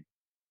funny.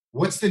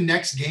 What's the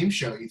next game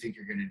show you think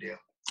you're going to do?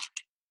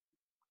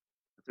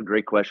 That's a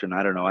great question.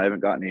 I don't know. I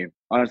haven't got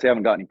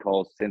any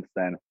calls since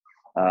then.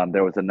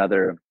 There was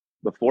another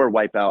before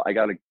Wipeout. I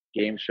got a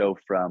game show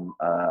from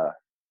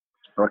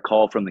or a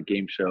call from the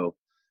game show.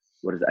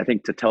 What is it? I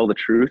think To Tell the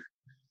Truth.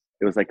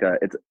 It was like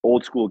it's an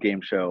old school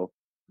game show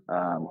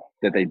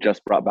that they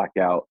just brought back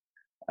out.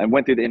 I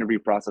went through the interview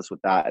process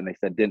with that, and they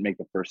said didn't make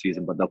the first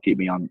season, but they'll keep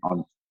me on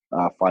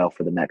file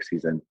for the next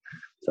season.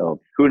 So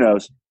who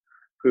knows?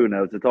 Who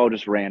knows? It's all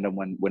just random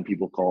when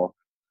people call.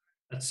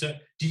 So,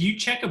 did you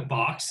check a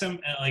box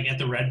like at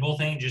the Red Bull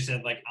thing? Just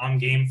said like I'm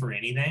game for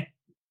anything.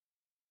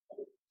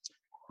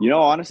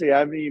 Honestly,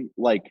 I mean,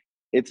 like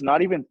it's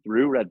not even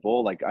through Red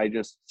Bull. Like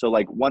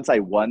once I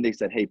won, they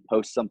said, hey,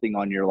 post something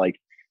on your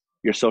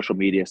social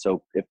media.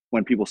 So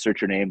when people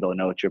search your name, they'll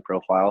know it's your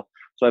profile.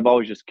 So I've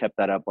always just kept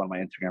that up on my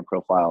Instagram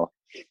profile.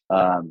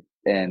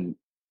 And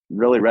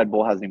really Red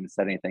Bull hasn't even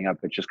set anything up.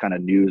 It's just kind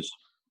of news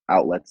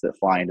outlets that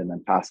find and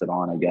then pass it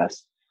on, I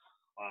guess.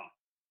 Wow.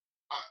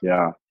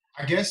 Yeah.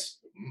 I guess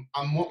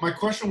my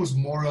question was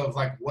more of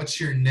like, what's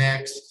your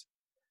next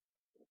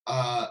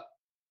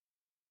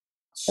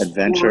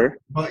adventure?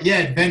 But yeah,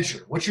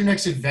 adventure. What's your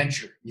next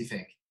adventure, you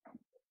think?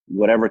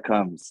 Whatever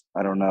comes.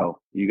 I don't know.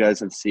 You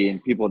guys have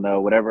seen, people know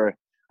whatever.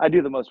 I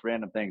do the most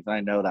random things. I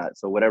know that.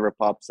 So whatever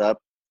pops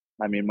up,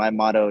 I mean, my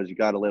motto is you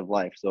got to live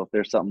life. So if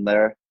there's something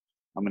there,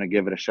 I'm going to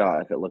give it a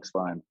shot if it looks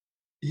fine.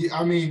 Yeah,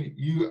 I mean,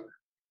 you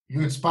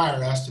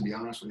inspire us, to be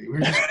honest with you. We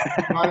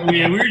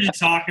were just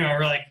talking about,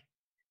 we're like,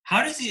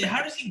 how does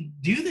he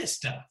do this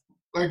stuff?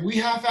 Like, we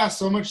half-ass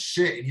so much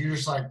shit, and you're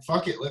just like,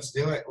 fuck it, let's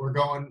do it. We're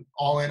going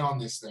all in on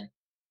this thing.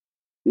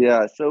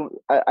 Yeah,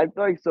 so I feel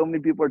like so many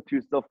people are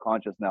too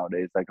self-conscious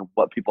nowadays, like of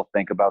what people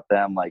think about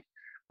them, like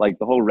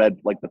the whole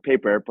the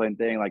paper airplane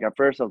thing. Like at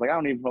first I was like, I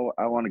don't even know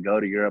I want to go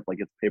to Europe, like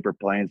it's paper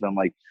planes. I'm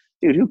like,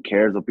 dude, who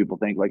cares what people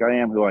think? Like I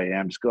am who I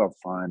am, just go have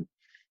fun.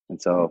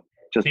 And so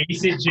just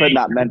putting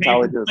that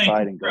mentality to the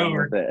side and going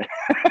with it.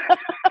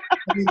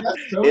 I mean,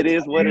 it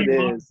is what it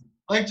is.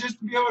 Like just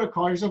to be able to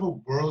call yourself a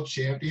world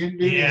champion,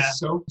 dude, is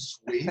so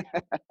sweet.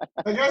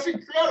 Like that's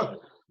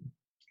incredible.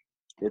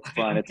 It's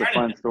fun. It's a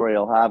fun story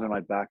I'll have in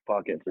my back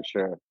pocket for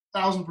sure.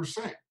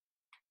 1,000%.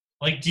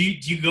 Like, do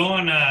you go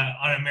on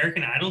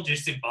American Idol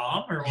just to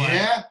bomb or what?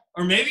 Yeah.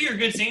 Or maybe you're a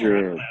good singer.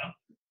 I don't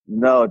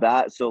No,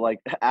 know. so like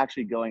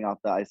actually going off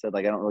that, I said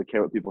like I don't really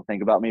care what people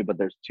think about me, but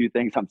there's two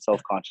things I'm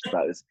self-conscious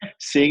about: is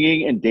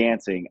singing and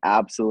dancing.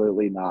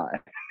 Absolutely not.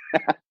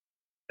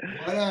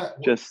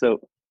 Just so,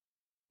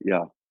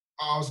 yeah.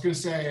 I was gonna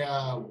say,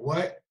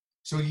 what?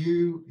 So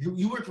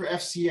you work for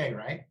FCA,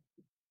 right?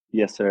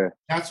 Yes, sir.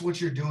 That's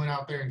what you're doing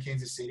out there in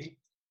Kansas City?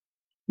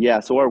 Yeah,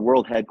 so our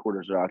world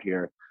headquarters are out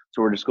here.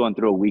 So we're just going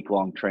through a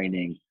week-long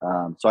training.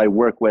 So I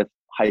work with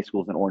high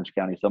schools in Orange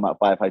County. So I'm at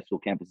 5 high school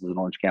campuses in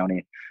Orange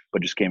County,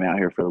 but just came out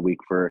here for the week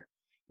for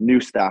new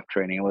staff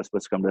training. I was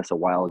supposed to come to this a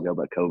while ago,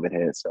 but COVID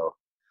hit. So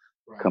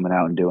coming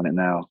out and doing it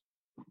now.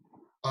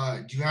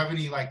 Do you have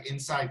any like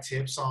inside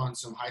tips on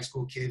some high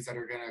school kids that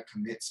are going to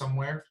commit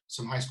somewhere?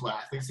 Some high school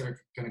athletes that are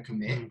going to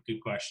commit?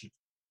 Good question.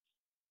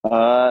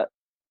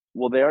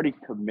 Well, they already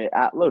commit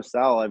at Los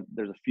Al.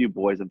 There's a few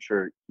boys, I'm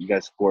sure you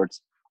guys sports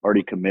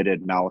already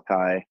committed.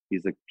 Malachi,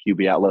 he's a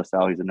QB at Los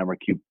Al. He's a number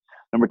 2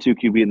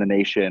 QB in the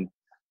nation,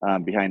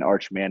 behind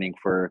Arch Manning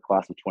for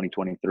class of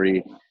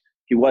 2023.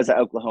 He was at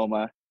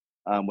Oklahoma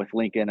with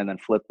Lincoln, and then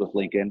flipped with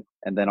Lincoln,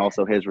 and then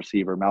also his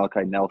receiver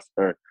Makai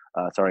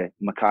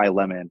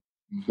Lemon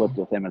flipped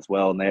with him as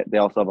well. And they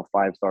also have a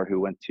 5-star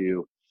who went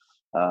to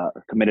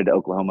committed to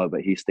Oklahoma,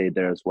 but he stayed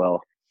there as well.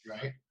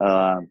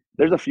 Right.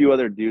 There's a few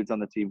other dudes on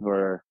the team who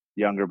are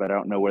younger, but I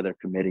don't know where they're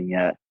committing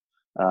yet.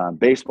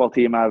 Baseball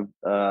team, I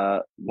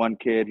have one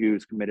kid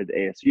who's committed to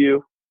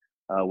ASU,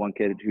 one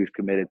kid who's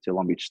committed to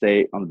Long Beach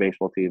State on the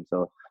baseball team.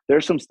 So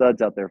there's some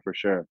studs out there for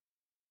sure.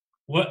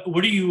 What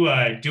are you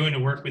doing to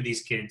work with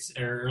these kids,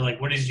 or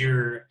like what does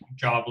your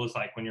job look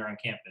like when you're on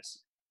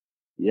campus?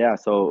 Yeah,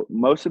 so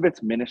most of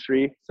it's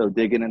ministry. So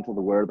digging into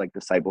the word, like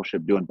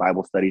discipleship, doing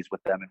Bible studies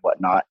with them and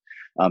whatnot.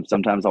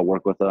 Sometimes I'll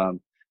work with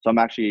them. So I'm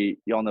actually,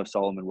 y'all know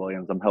Solomon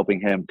Williams. I'm helping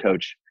him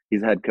coach.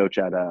 He's a head coach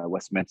at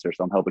Westminster.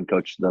 So I'm helping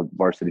coach the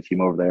varsity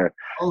team over there.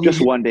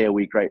 Just 1 day a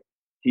week, right?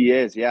 He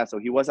is, yeah. So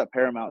he was at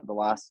Paramount the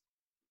last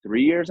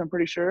 3 years, I'm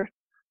pretty sure.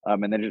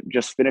 and then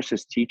just finished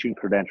his teaching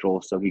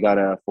credentials. So he got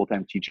a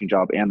full-time teaching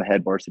job and the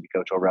head varsity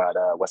coach over at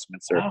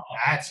Westminster. Oh,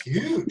 that's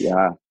huge.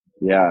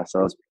 Yeah.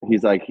 So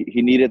he's like,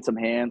 he needed some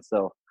hands.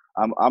 So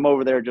I'm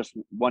over there just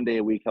one day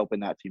a week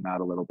helping that team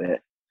out a little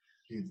bit.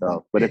 Dude,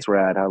 So, but it's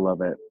rad. I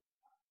love it.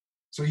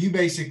 So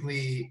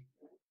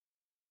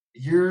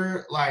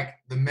you're like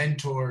the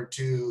mentor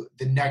to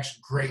the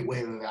next great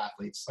wave of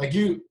athletes. Like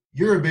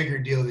you're a bigger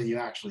deal than you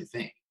actually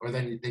think, or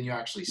than you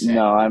actually say.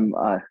 No,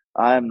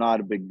 I'm not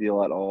a big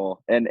deal at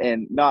all.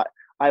 And not,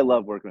 I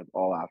love working with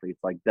all athletes.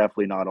 Like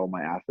definitely not all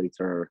my athletes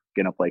are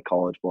going to play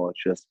college ball.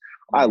 It's just,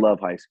 I love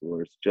high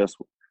schoolers. Just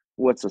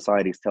what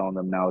society's telling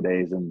them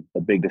nowadays and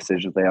the big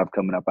decisions they have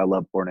coming up. I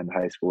love pouring into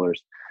high schoolers.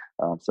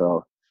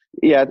 So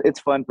yeah, it's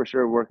fun for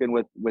sure working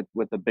with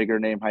the bigger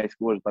name high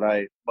schoolers, but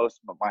most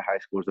of my high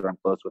schoolers that I'm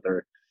close with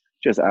are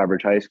just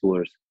average high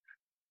schoolers.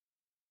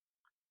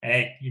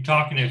 Hey, you're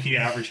talking to a few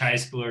average high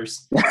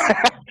schoolers.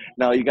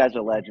 No, you guys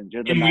are legends.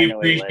 You're the And we 908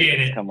 appreciate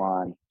legends. it. Come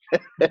on.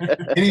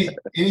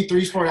 Any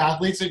 3-sport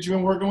athletes that you've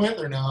been working with,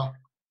 or no?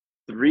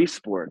 3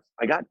 sports.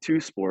 I got 2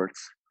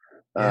 sports.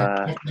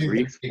 Yeah,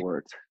 3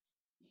 sports.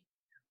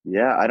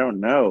 Yeah, I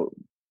don't know.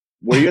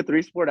 Were you a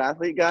 3-sport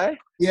athlete guy?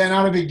 Yeah,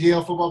 not a big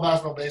deal. Football,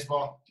 basketball,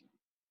 baseball.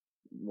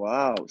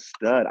 Wow,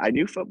 stud. I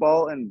knew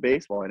football and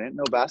baseball. I didn't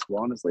know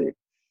basketball, honestly.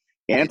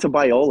 And to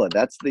Biola,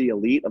 that's the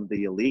elite of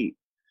the elite.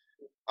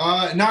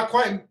 Not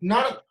quite.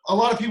 Not a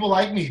lot of people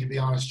like me, to be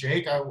honest,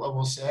 Jake. I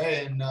will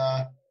say, and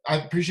I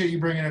appreciate you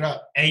bringing it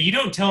up. Hey, you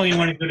don't tell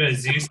anyone to go to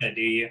Azusa,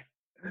 do you?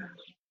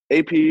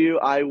 APU,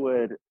 I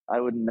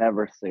would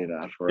never say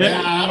that for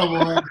Yeah, it.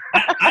 attaboy.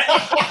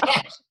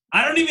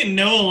 I don't even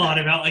know a lot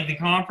about like the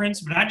conference,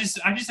 but I just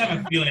have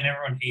a feeling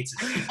everyone hates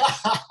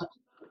Azusa.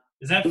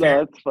 Is that fair?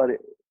 No, that's funny.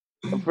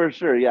 For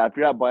sure, yeah. If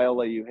you're at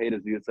Biola, you hate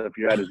Azusa. If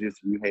you're at Azusa,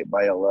 you hate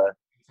Biola.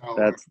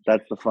 That's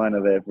the fun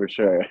of it for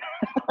sure.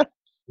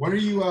 When are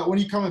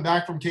you coming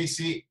back from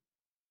KC?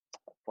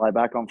 Fly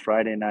back on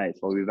Friday night.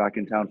 So I'll be back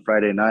in town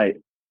Friday night.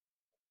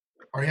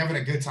 Are you having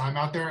a good time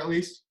out there at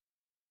least?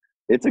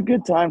 It's a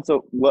good time.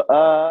 So,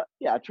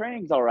 yeah,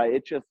 training's all right.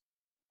 It's just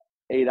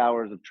 8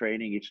 hours of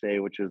training each day,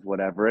 which is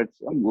whatever.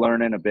 I'm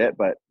learning a bit,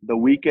 but the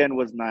weekend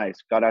was nice.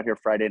 Got out here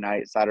Friday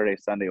night, Saturday,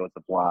 Sunday was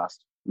a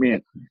blast. Me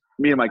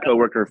and my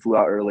coworker flew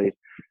out early.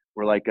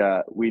 We're like,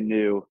 we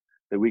knew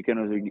the weekend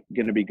was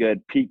going to be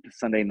good. Peaked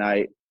Sunday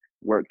night.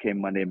 Work came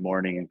Monday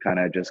morning and kind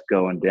of just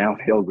going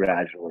downhill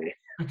gradually.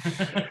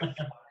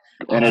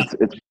 And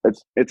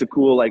it's a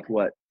cool, like,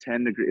 what,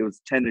 10 degrees. It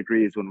was 10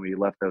 degrees when we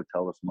left the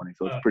hotel this morning,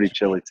 so it's pretty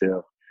chilly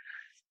too.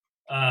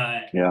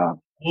 Yeah.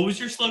 What was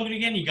your slogan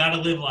again? You gotta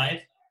live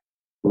life.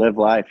 Live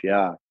life,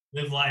 yeah.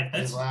 Live life.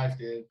 That's life,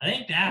 dude. I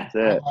think that's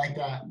it. I like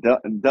that.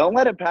 Don't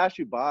let it pass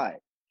you by.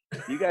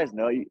 You guys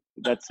know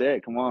that's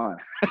it. Come on.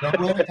 Don't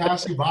let it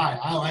pass you by.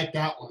 I like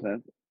that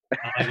one.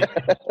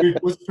 Dude,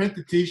 let's print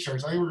the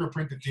T-shirts. I think we're gonna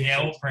print the T-shirts.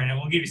 Yeah, we'll print it.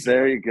 We'll give you some.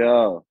 There you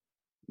go.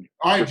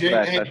 All right, Jake.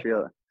 Respect, Hey, I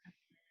feel it.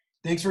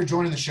 thanks for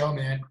joining the show,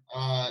 man.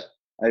 I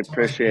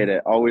appreciate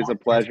it. Always a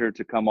pleasure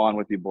to come on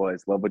with you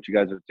boys. Love what you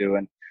guys are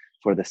doing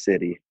for the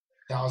city.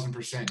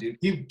 1000%,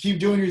 dude. Keep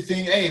doing your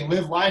thing. Hey,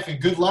 live life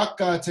and good luck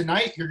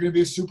tonight. You're gonna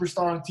be a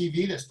superstar on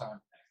TV this time.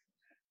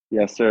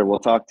 Yes, sir. We'll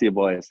talk to you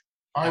boys.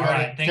 All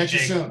right, buddy. Catch you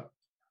soon.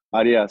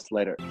 Adios.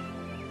 Later.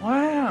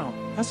 Wow,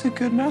 that's a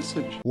good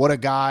message. What a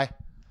guy.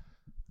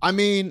 I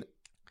mean,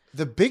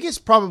 the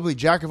biggest probably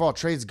jack of all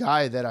trades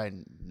guy that I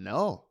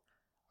know.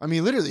 I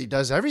mean, literally he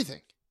does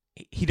everything.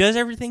 He does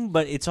everything,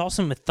 but it's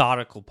also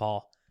methodical,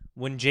 Paul.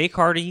 When Jake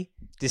Hardy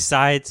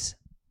decides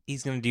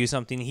he's going to do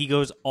something, he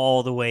goes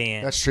all the way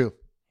in. That's true.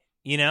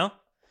 You know?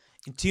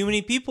 And too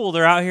many people,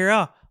 they're out here,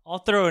 I'll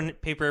throw a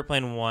paper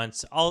airplane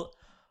once. I'll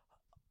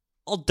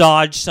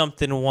dodge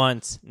something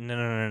once.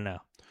 No.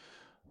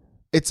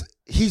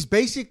 He's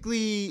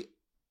basically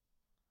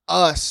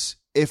us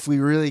if we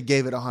really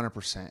gave it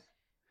 100%.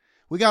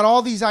 We got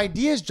all these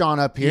ideas, John,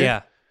 up here.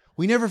 Yeah.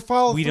 We never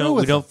follow through with them.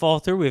 We don't follow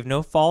through. We have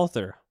no follow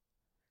through.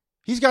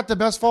 He's got the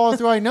best follow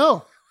through I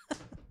know.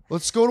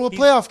 Let's go to a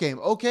playoff game.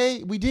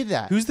 Okay, we did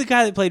that. Who's the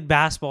guy that played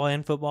basketball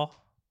and football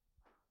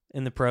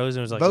in the pros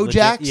and was like Bo legit?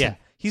 Jackson? Yeah.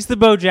 He's the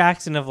Bo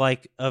Jackson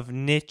of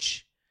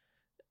niche.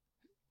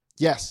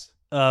 Yes.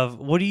 Of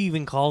what do you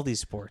even call these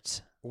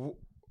sports?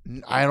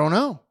 I don't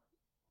know.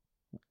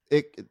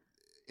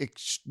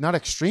 Not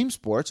extreme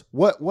sports.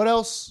 What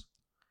else?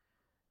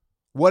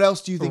 What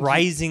else do you think?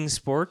 Rising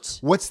sports.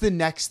 What's the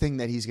next thing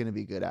that he's going to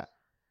be good at?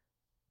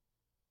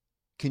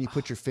 Can you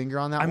put your finger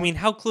on that? I mean,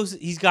 how close?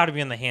 He's got to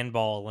be on the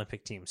handball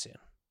Olympic team soon.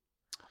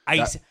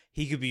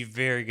 He could be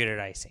very good at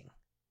icing.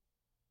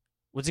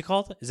 What's it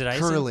called? Is it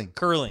icing?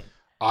 Curling.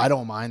 I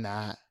don't mind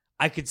that.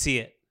 I could see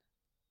it.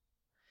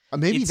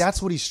 Maybe that's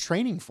what he's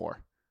training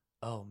for.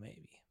 Oh,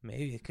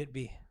 maybe it could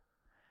be.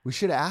 We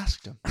should have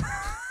asked him.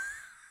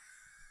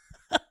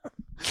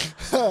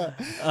 All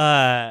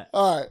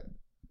right.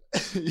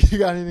 You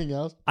got anything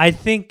else? I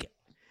think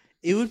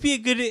it would be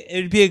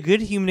a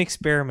good human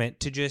experiment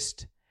to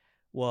just,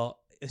 well,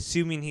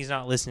 assuming he's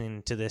not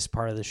listening to this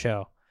part of the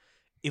show,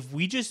 if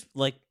we just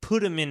like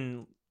put him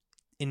in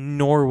in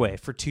Norway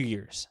for 2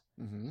 years,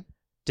 Mm-hmm.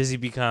 does he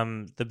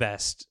become the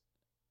best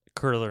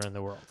curler in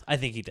the world? I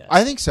think he does.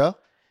 I think so.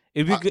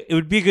 It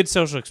would be a good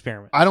social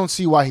experiment. I don't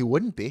see why he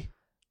wouldn't be.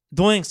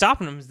 The only thing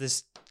stopping him is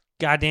this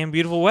goddamn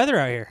beautiful weather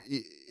out here.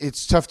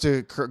 It's tough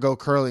to go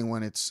curling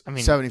when it's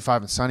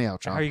 75 and sunny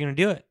out, John. How are you going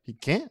to do it? He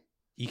can't.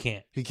 You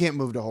can't. He can't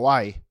move to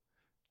Hawaii.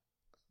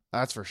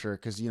 That's for sure,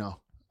 because,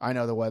 I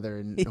know the weather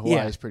in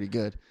Hawaii is pretty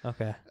good.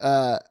 Okay.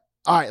 All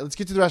right, let's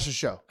get to the rest of the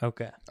show.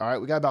 Okay. All right,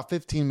 we got about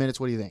 15 minutes.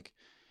 What do you think?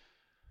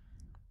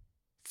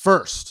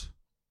 First,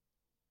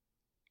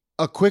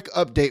 a quick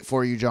update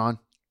for you, John.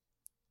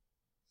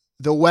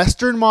 The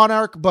Western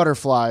monarch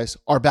butterflies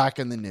are back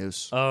in the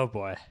news. Oh,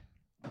 boy.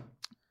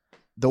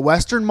 The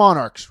Western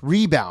monarchs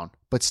rebound,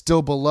 but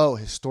still below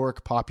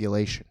historic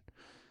population.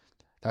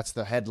 That's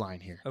the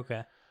headline here.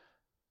 Okay.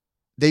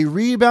 They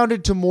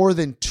rebounded to more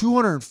than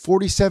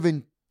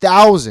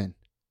 247,000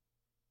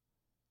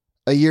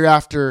 a year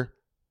after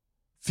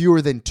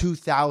fewer than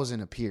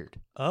 2,000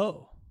 appeared.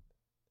 Oh.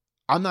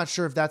 I'm not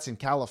sure if that's in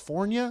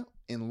California,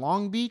 in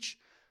Long Beach.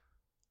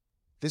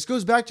 This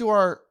goes back to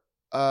our...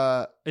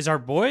 is our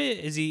boy,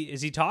 is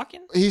he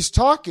talking? He's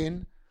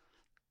talking.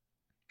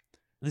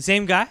 The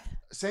same guy?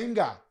 Same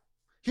guy.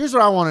 Here's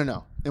what I want to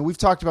know, and we've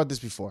talked about this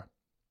before.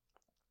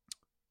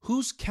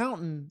 Who's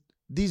counting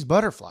these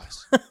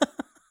butterflies?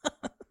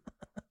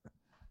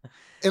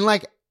 And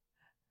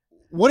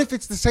what if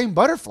it's the same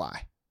butterfly?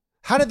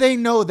 How do they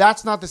know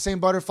that's not the same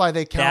butterfly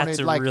they counted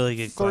really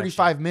good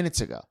 35 minutes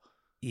ago?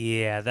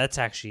 Yeah, that's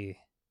actually...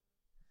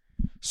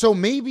 So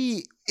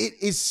maybe it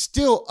is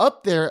still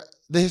up there.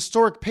 The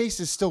historic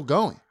pace is still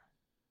going.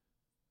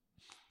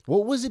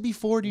 What was it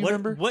before? Do you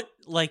remember? What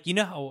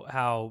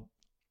how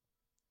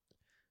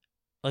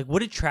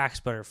what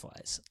attracts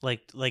butterflies?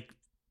 Like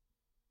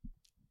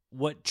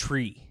what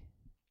tree?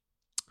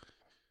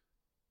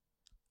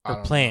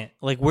 Or plant?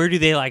 Know. Where do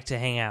they like to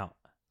hang out?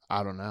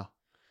 I don't know.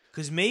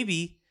 Because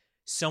maybe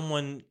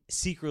someone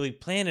secretly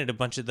planted a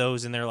bunch of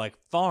those in their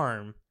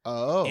farm.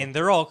 Oh. And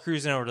they're all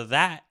cruising over to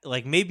that.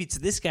 Maybe it's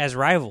this guy's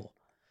rival.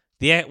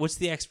 What's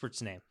the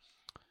expert's name?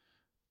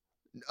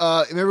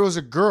 Remember it was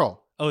a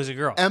girl. Oh, it was a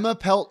girl. Emma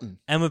Pelton.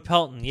 Emma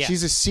Pelton, yeah.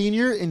 She's a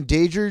senior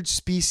endangered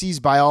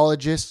species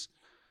biologist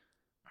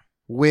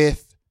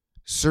with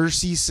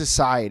Cersei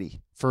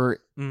Society for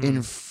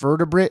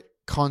Invertebrate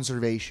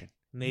Conservation.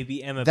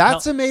 Maybe Emma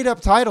That's a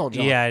made-up title,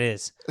 John. Yeah, it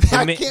is.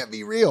 That can't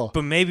be real.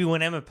 But maybe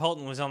when Emma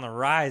Pelton was on the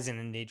rise in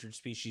endangered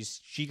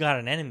species, she got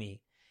an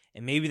enemy.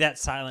 And maybe that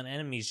silent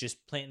enemy is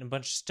just planting a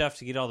bunch of stuff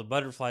to get all the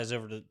butterflies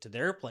over to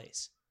their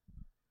place.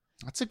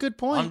 That's a good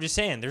point. I'm just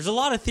saying, there's a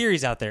lot of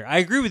theories out there. I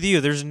agree with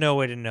you. There's no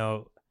way to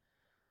know.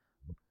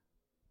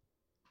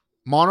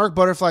 Monarch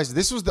butterflies.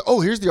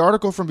 Here's the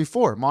article from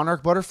before.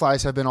 Monarch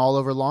butterflies have been all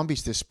over Long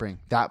Beach this spring.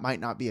 That might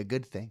not be a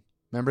good thing.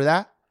 Remember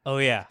that? Oh,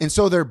 yeah. And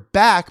so they're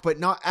back, but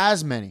not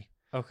as many.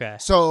 Okay.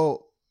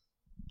 So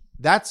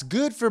that's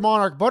good for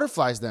monarch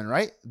butterflies then,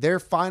 right? They're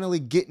finally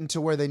getting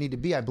to where they need to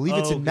be. I believe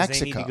it's in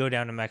Mexico. They need to go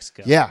down to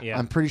Mexico. Yeah.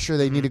 I'm pretty sure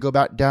they need to go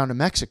back down to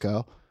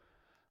Mexico.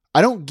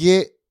 I don't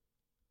get...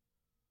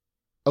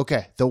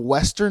 Okay, the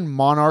Western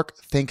monarch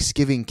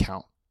Thanksgiving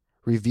count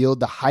revealed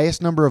the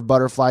highest number of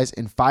butterflies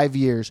in 5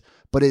 years,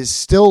 but is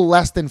still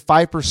less than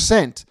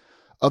 5%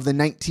 of the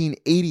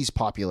 1980s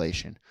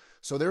population.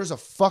 So there was a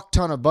fuck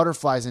ton of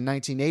butterflies in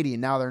 1980,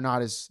 and now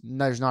there's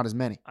not as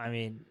many. I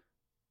mean,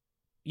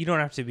 you don't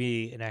have to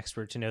be an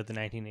expert to know the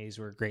 1980s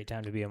were a great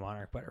time to be a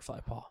monarch butterfly,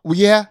 Paul. Well,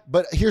 yeah,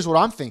 but here's what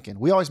I'm thinking.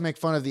 We always make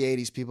fun of the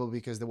 80s people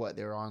because they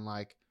were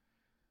on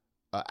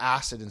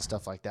acid and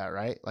stuff like that,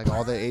 right?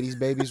 All the 80s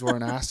babies were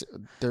on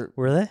acid.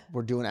 Were they?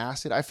 Were doing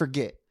acid. I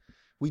forget.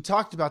 We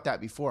talked about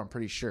that before, I'm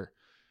pretty sure.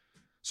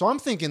 So I'm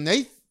thinking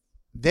they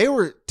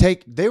were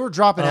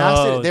dropping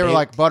acid. They were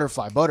like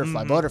butterfly. But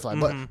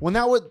when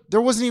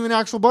there wasn't even an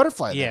actual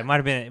butterfly there. It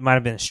might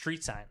have been a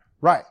street sign.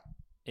 Right.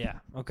 Yeah.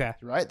 Okay.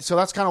 Right. So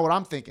that's kind of what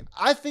I'm thinking.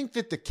 I think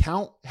that the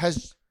count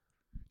has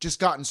just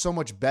gotten so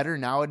much better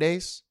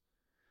nowadays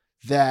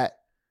that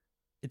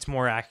it's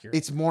more accurate.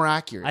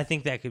 I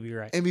think that could be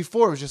right. And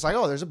before it was just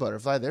there's a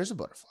butterfly, there's a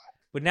butterfly.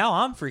 But now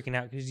I'm freaking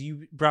out because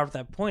you brought up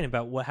that point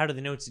about how do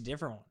they know it's a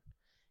different one?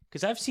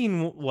 Because I've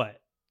seen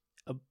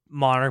a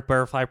monarch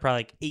butterfly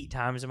probably 8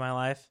 times in my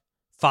life,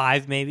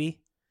 5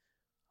 maybe.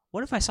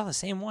 What if I saw the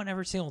same one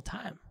every single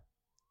time?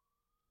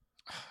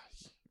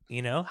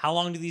 How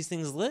long do these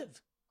things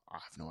live? I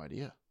have no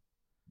idea.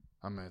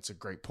 I mean, it's a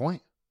great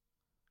point.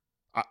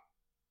 I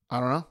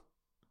don't know.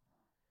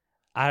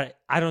 I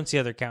don't see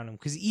how they're counting them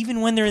because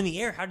even when they're in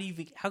the air, how can you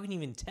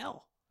even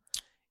tell?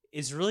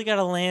 It's really got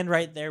to land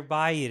right there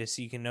by you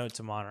so you can know it's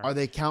a monarch. Are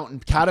they counting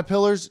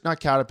caterpillars? Not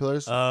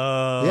caterpillars.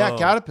 Oh. Yeah,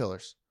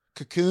 caterpillars.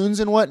 Cocoons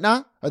and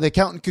whatnot. Are they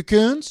counting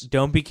cocoons?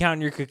 Don't be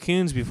counting your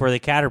cocoons before they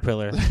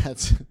caterpillar.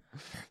 That's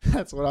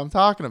what I'm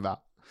talking about.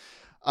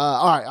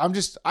 All right, I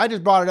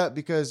just brought it up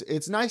because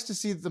it's nice to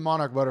see the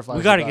monarch butterflies.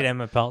 We got to get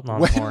Emma Pelton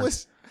on the horn.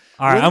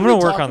 All right, when I'm did going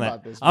we to work talk on that.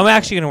 about this? I'm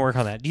actually going to work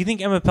on that. Do you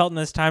think Emma Pelton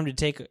has time to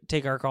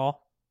take our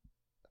call?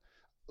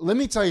 Let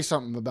me tell you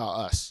something about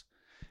us.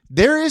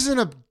 There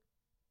isn't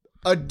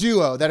a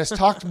duo that has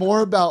talked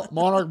more about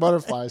monarch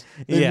butterflies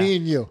than me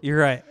and you. You're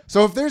right.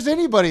 So if there's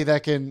anybody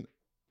that can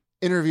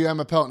interview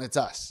Emma Pelton, it's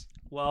us.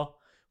 Well,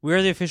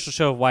 we're the official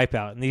show of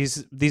Wipeout, and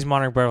these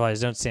monarch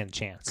butterflies don't stand a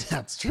chance.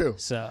 That's true.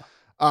 So,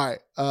 all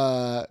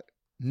right.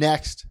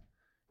 Next,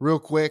 real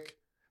quick,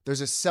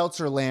 there's a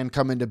seltzer land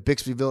coming to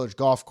Bixby Village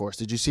Golf Course.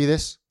 Did you see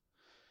this?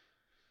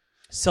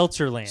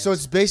 Seltzer land. So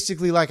it's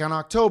basically like an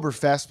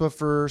Oktoberfest, but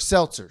for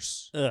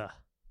seltzers. Ugh.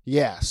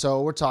 Yeah,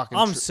 so we're talking.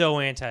 I'm so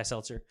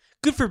anti-seltzer.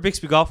 Good for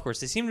Bixby Golf Course.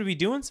 They seem to be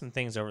doing some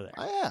things over there.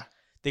 Oh, yeah.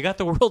 They got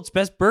the world's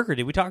best burger.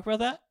 Did we talk about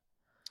that?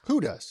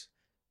 Who does?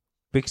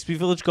 Bixby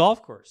Village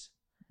Golf Course.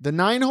 The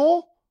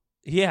 9-hole?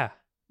 Yeah.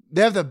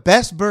 They have the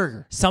best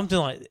burger. Something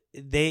like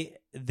they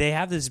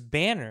have this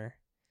banner.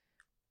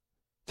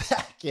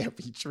 That can't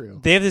be true.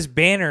 They have this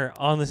banner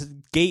on this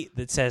gate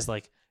that says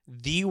like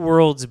the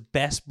world's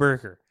best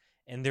burger,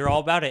 and they're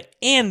all about it.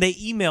 And they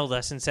emailed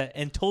us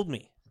and told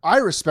me. I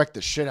respect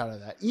the shit out of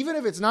that, even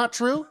if it's not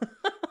true.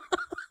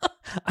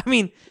 I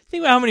mean,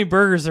 think about how many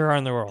burgers there are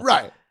in the world.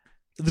 Right.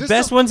 The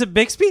best ones at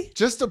Bixby?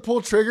 Just to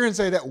pull trigger and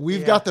say that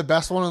we've got the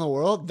best one in the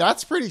world,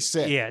 that's pretty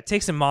sick. Yeah, it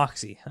takes some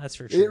moxie. That's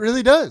for sure. It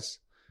really does.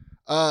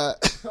 All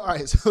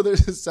right, so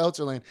there's a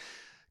seltzer lane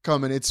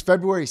coming. It's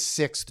February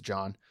 6th,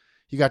 John.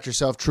 You got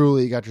yourself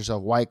Truly, you got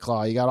yourself White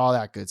Claw, you got all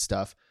that good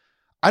stuff.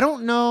 I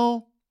don't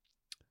know.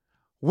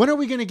 When are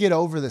we going to get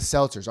over the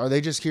seltzers? Are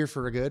they just here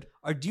for a good?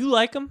 Do you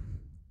like them?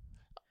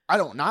 I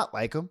don't not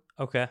like them.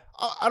 Okay.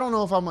 I don't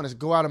know if I'm going to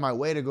go out of my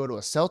way to go to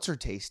a seltzer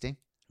tasting.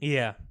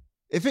 Yeah.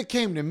 If it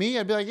came to me,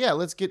 I'd be like, yeah,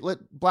 let's get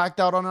blacked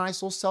out on a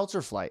nice little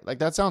seltzer flight. Like,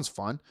 that sounds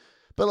fun.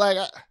 But like,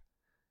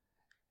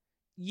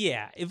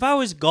 yeah, if I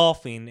was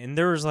golfing and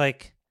there was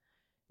like,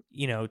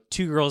 you know,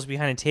 two girls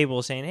behind a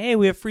table saying, hey,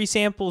 we have free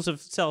samples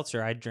of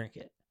seltzer, I'd drink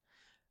it.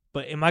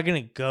 But am I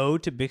going to go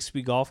to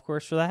Bixby Golf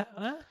Course for that?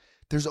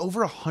 There's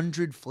over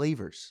 100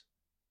 flavors.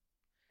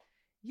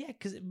 Yeah,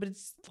 but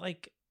it's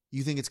like...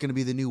 You think it's going to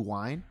be the new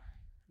wine?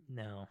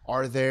 No.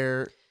 Are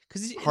there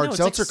it's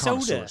seltzer like soda.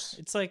 connoisseurs?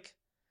 It's like,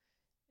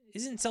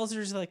 isn't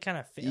seltzers like kind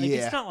of... Like,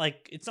 yeah.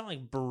 It's not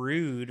like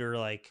brewed or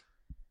like...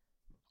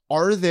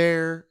 Are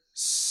there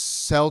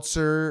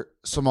seltzer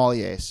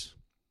sommeliers?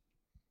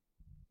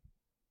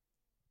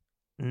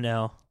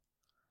 No.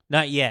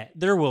 Not yet.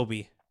 There will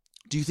be.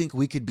 Do you think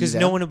we could be because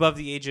no one above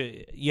the age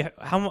of...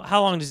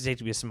 How long does it take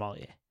to be a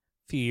sommelier?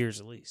 A few years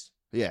at least.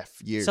 Yeah,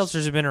 years.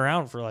 Seltzers have been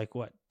around for like,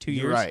 what, 2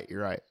 years?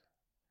 You're right.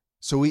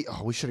 So we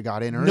should have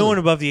got in early. No one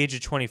above the age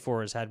of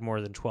 24 has had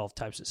more than 12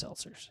 types of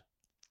seltzers.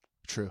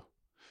 True.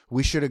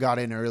 We should have got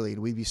in early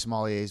and we'd be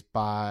sommeliers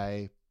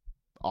by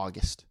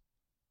August.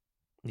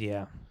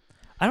 Yeah.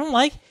 I don't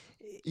like...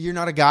 You're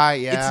not a guy,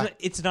 yeah.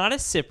 It's not a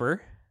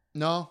sipper.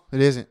 No,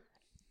 it isn't.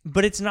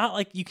 But it's not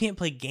like you can't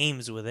play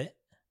games with it.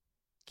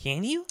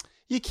 Can you?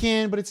 You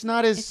can, but it's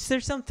not as...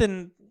 There's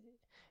something...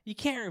 You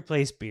can't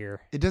replace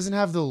beer. It doesn't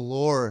have the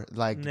lure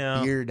like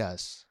beer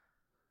does.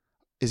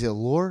 Is it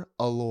lure?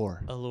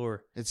 Allure.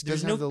 It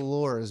doesn't have the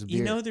lure as beer.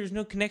 You know, there's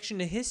no connection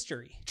to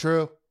history.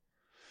 True.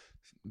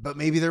 But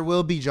maybe there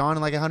will be, John,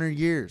 in like 100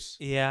 years.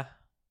 Yeah.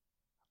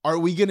 Are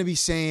we going to be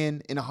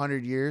saying in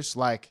 100 years,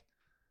 like,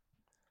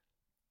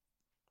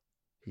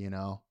 you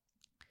know,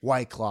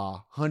 White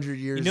Claw, 100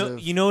 years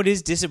You know what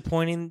is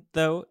disappointing,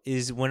 though,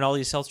 is when all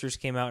these seltzers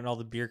came out and all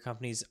the beer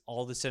companies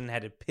all of a sudden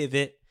had to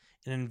pivot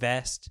and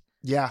invest.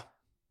 Yeah.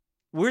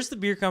 Where's the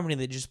beer company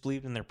that just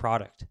believed in their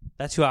product?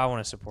 That's who I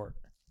want to support.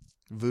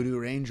 Voodoo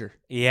Ranger.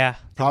 Yeah.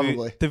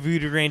 Probably. The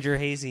Voodoo Ranger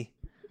Hazy.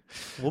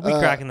 We'll be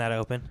cracking that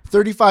open.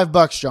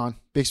 $35, John.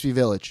 Bixby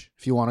Village,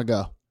 if you want to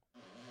go.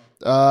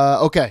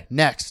 Okay,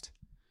 next.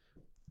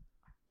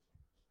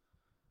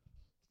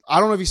 I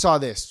don't know if you saw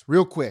this.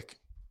 Real quick.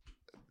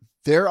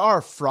 There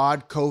are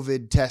fraud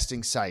COVID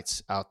testing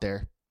sites out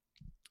there.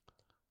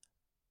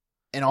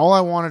 And all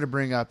I wanted to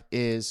bring up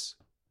is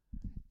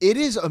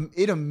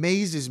it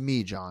amazes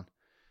me, John.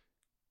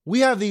 We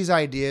have these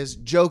ideas,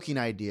 joking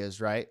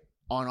ideas, right,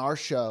 on our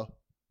show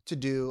to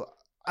do.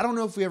 I don't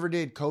know if we ever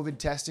did COVID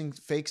testing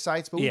fake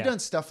sites, but we've done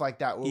stuff like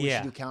that where we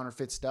should do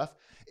counterfeit stuff.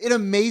 It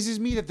amazes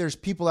me that there's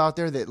people out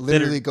there that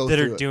literally go through it.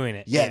 That are doing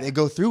it. Yeah, they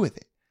go through with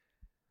it.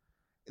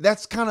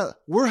 That's kind of,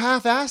 we're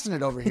half-assing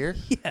it over here.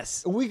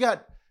 Yes. We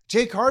got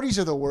Jake Hardy's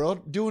of the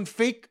world doing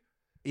fake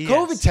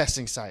COVID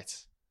testing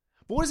sites.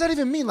 But what does that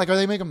even mean? Like, are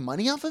they making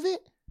money off of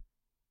it?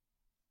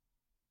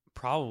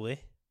 Probably.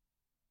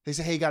 They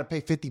say, hey, you got to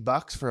pay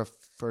 $50 for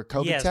a COVID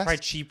test? Yeah, it's probably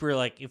cheaper,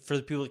 like, for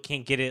the people that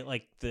can't get it,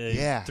 like,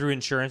 through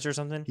insurance or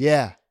something.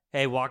 Yeah.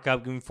 Hey, walk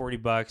up, give me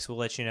 $40, we'll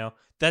let you know.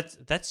 That's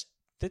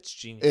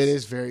genius. It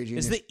is very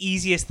genius. It's the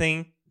easiest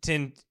thing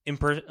to,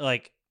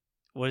 like,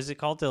 what is it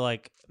called? To,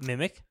 like,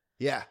 mimic?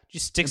 Yeah.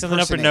 Just stick something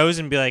up your nose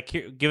and be like,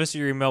 here, give us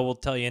your email, we'll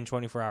tell you in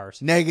 24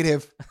 hours.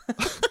 Negative.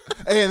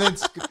 Hey, and then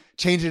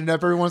changing it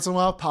up every once in a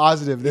while.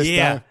 Positive this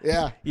time.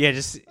 Yeah. Yeah,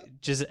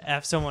 just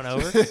F someone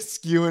over.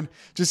 skewing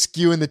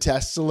the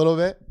tests a little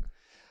bit.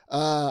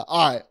 All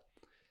right.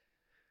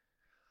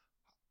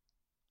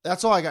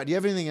 That's all I got. Do you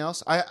have anything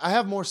else? I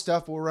have more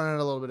stuff, but we're running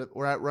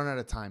out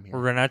of time here.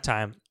 We're running out of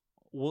time.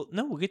 we'll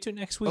get to it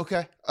next week.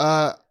 Okay.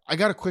 I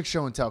got a quick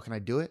show and tell. Can I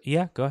do it?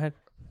 Yeah, go ahead.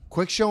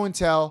 Quick show and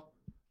tell.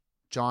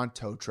 John,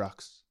 tow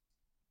trucks.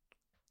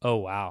 Oh,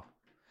 wow.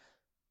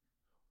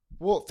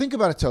 Well, think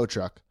about a tow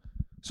truck.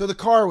 So the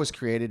car was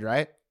created,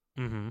 right?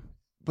 Mm-hmm.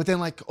 But then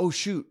like, oh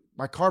shoot,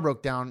 my car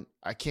broke down.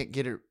 I can't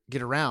get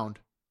around.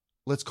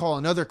 Let's call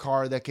another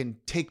car that can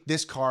take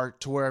this car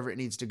to wherever it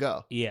needs to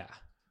go. Yeah.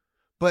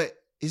 But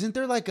isn't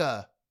there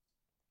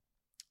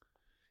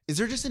is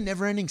there just a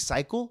never-ending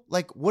cycle?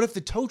 Like, what if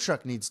the tow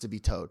truck needs to be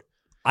towed?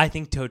 I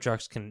think tow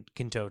trucks can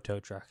tow tow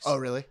trucks. Oh,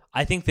 really?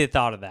 I think they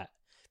thought of that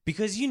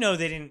because they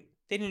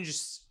didn't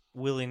just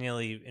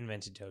willy-nilly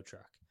invent a tow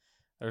truck.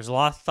 There was a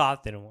lot of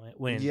thought that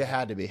went into Yeah, it.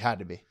 had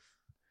to be.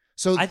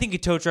 So I think a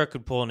tow truck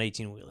could pull an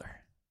 18-wheeler.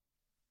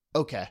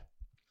 Okay.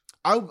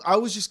 I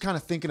was just kind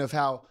of thinking of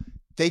how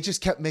they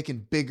just kept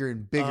making bigger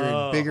and bigger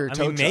and bigger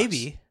tow trucks.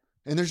 Maybe.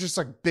 And there's just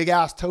like big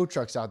ass tow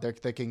trucks out there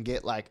that can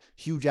get like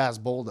huge ass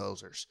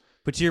bulldozers.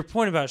 But to your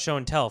point about show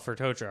and tell for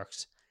tow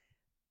trucks,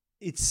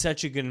 it's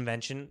such a good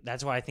invention.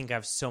 That's why I think I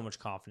have so much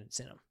confidence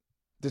in them.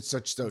 That's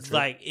such so true.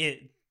 Like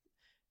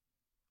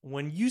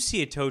when you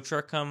see a tow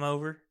truck come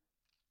over,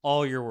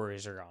 all your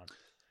worries are gone.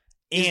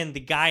 And the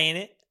guy in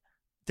it,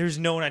 there's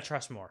no one I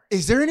trust more.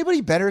 Is there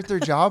anybody better at their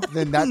job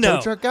than that No.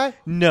 tow truck guy?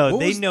 No,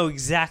 they know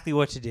exactly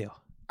what to do.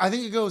 I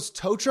think it goes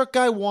tow truck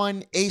guy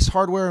 1, Ace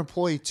Hardware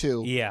employee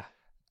 2. Yeah.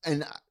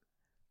 And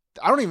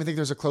I don't even think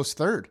there's a close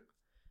third.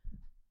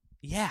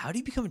 Yeah, how do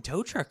you become a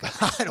tow truck guy?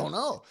 I don't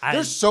know.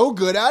 They're so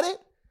good at it.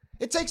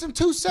 It takes them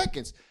 2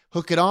 seconds.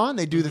 Hook it on,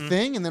 they do the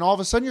thing, and then all of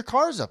a sudden your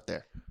car's up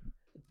there.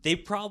 They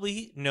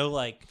probably know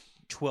like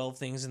 12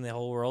 things in the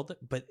whole world,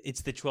 but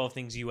it's the 12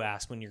 things you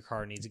ask when your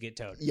car needs to get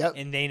towed. Yep.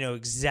 And they know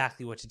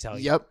exactly what to tell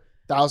you. Yep.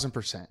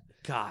 1,000%.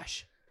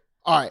 Gosh.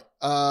 All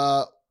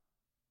right.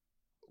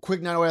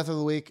 Quick night away after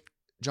the week.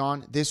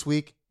 John, this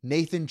week,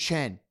 Nathan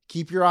Chen.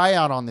 Keep your eye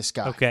out on this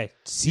guy. Okay.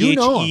 You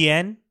know him.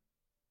 C-H-E-N?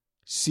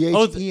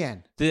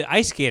 C-H-E-N. The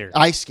ice skater.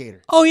 Ice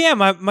skater. Oh, yeah,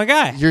 my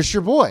guy. You're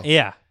your boy.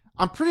 Yeah.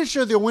 I'm pretty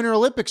sure the Winter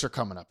Olympics are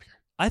coming up here.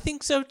 I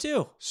think so,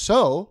 too.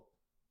 So,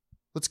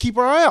 let's keep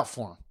our eye out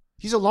for him.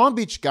 He's a Long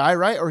Beach guy,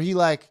 right? Or he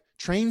like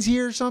trains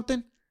here or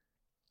something?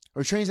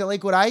 Or trains at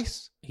Lakewood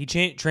Ice? He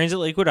trains at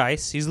Lakewood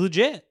Ice. He's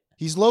legit.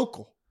 He's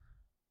local.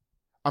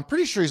 I'm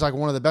pretty sure he's like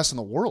one of the best in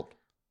the world.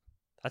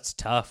 That's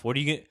tough. What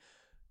do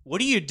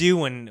you do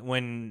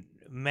when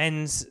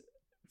men's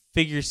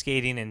figure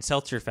skating and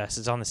Seltzer Fest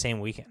is on the same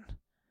weekend?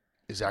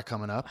 Is that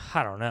coming up?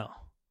 I don't know.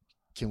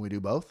 Can we do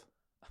both?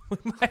 We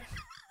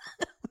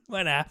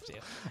might have to.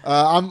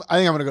 I think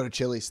I'm going to go to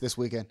Chili's this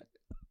weekend.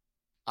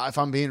 If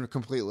I'm being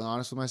completely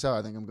honest with myself,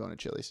 I think I'm going to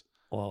Chili's.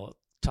 Well,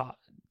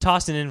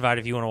 toss an invite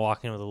if you want to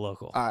walk in with a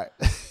local. All right.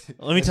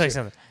 Let me tell you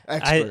something.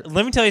 Expert.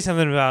 Let me tell you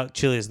something about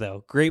Chili's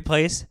though. Great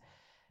place.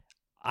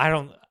 I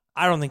don't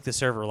think the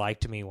server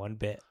liked me one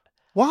bit.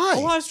 Why?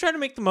 Well, I was trying to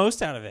make the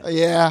most out of it.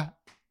 Yeah.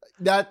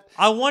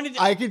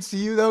 I could see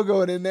you though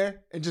going in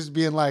there and just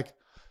being like,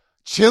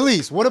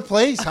 Chili's, what a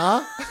place,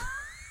 huh?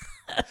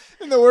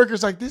 And the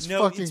worker's like, this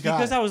fucking it's guy.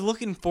 because I was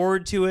looking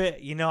forward to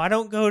it. You know, I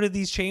don't go to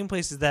these chain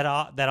places that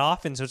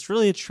often, so it's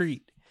really a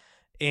treat.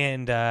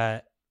 And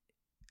I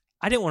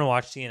didn't want to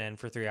watch CNN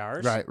for 3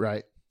 hours. Right.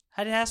 I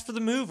had to ask for the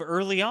move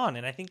early on,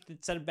 and I think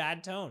it set a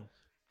bad tone.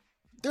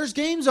 There's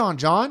games on,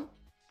 John.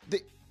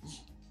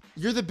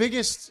 You're the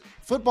biggest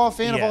football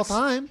fan of all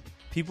time.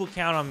 People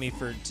count on me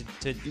to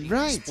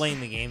explain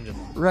the game to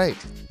them. Right.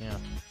 Yeah.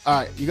 All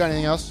right. You got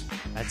anything else?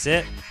 That's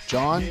it.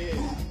 John,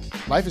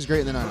 life is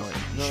great in the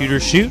 908. Shoot or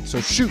shoot.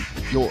 So shoot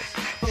your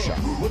shot.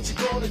 What you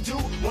gonna do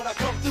when I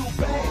come through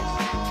bang?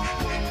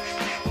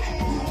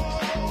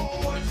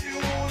 What you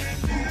wanna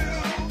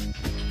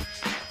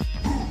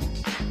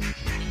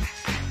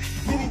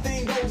do?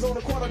 Anything goes on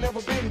the court, I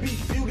never been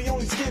beat. Beauty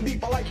only skin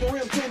deep, I like the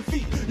rim 10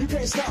 feet. You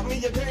can't stop me,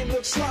 your game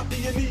looks sloppy.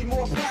 You need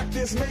more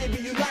practice,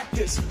 maybe you like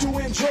this. To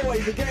enjoy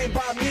the game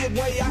by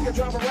midway, I can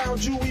drive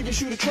around you, even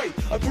shoot a trait.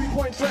 A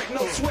 3-point threat,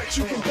 no sweat,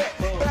 you can bet.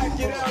 Back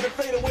it out and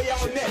fade away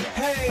on net.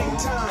 Hang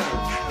time.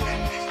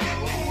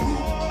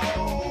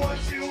 What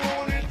you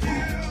wanna do?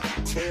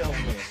 Tell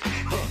me.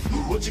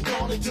 What you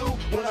gonna do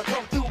when I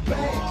come through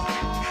bang?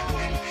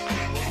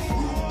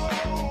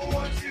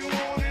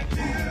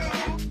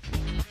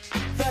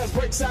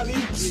 Breaks out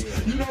oops.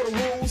 You know the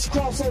rules.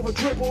 Crossover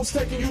dribbles,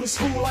 taking you to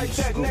school like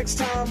that. Next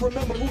time,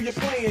 remember who you're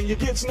playing. You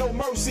get no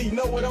mercy.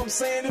 Know what I'm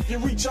saying? If you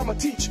reach, I'ma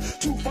teach.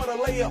 2 for the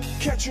layup.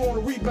 Catch you on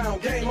the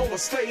rebound. Game over.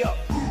 Stay up.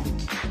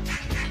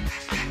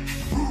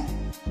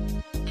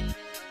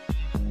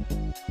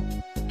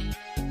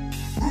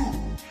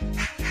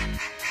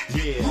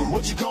 Yeah.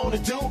 What you gonna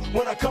do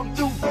when I come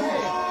through?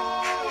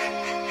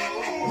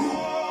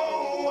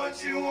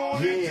 What you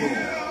wanna do?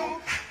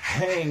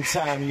 Hang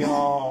time,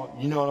 y'all.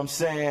 You know what I'm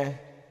saying?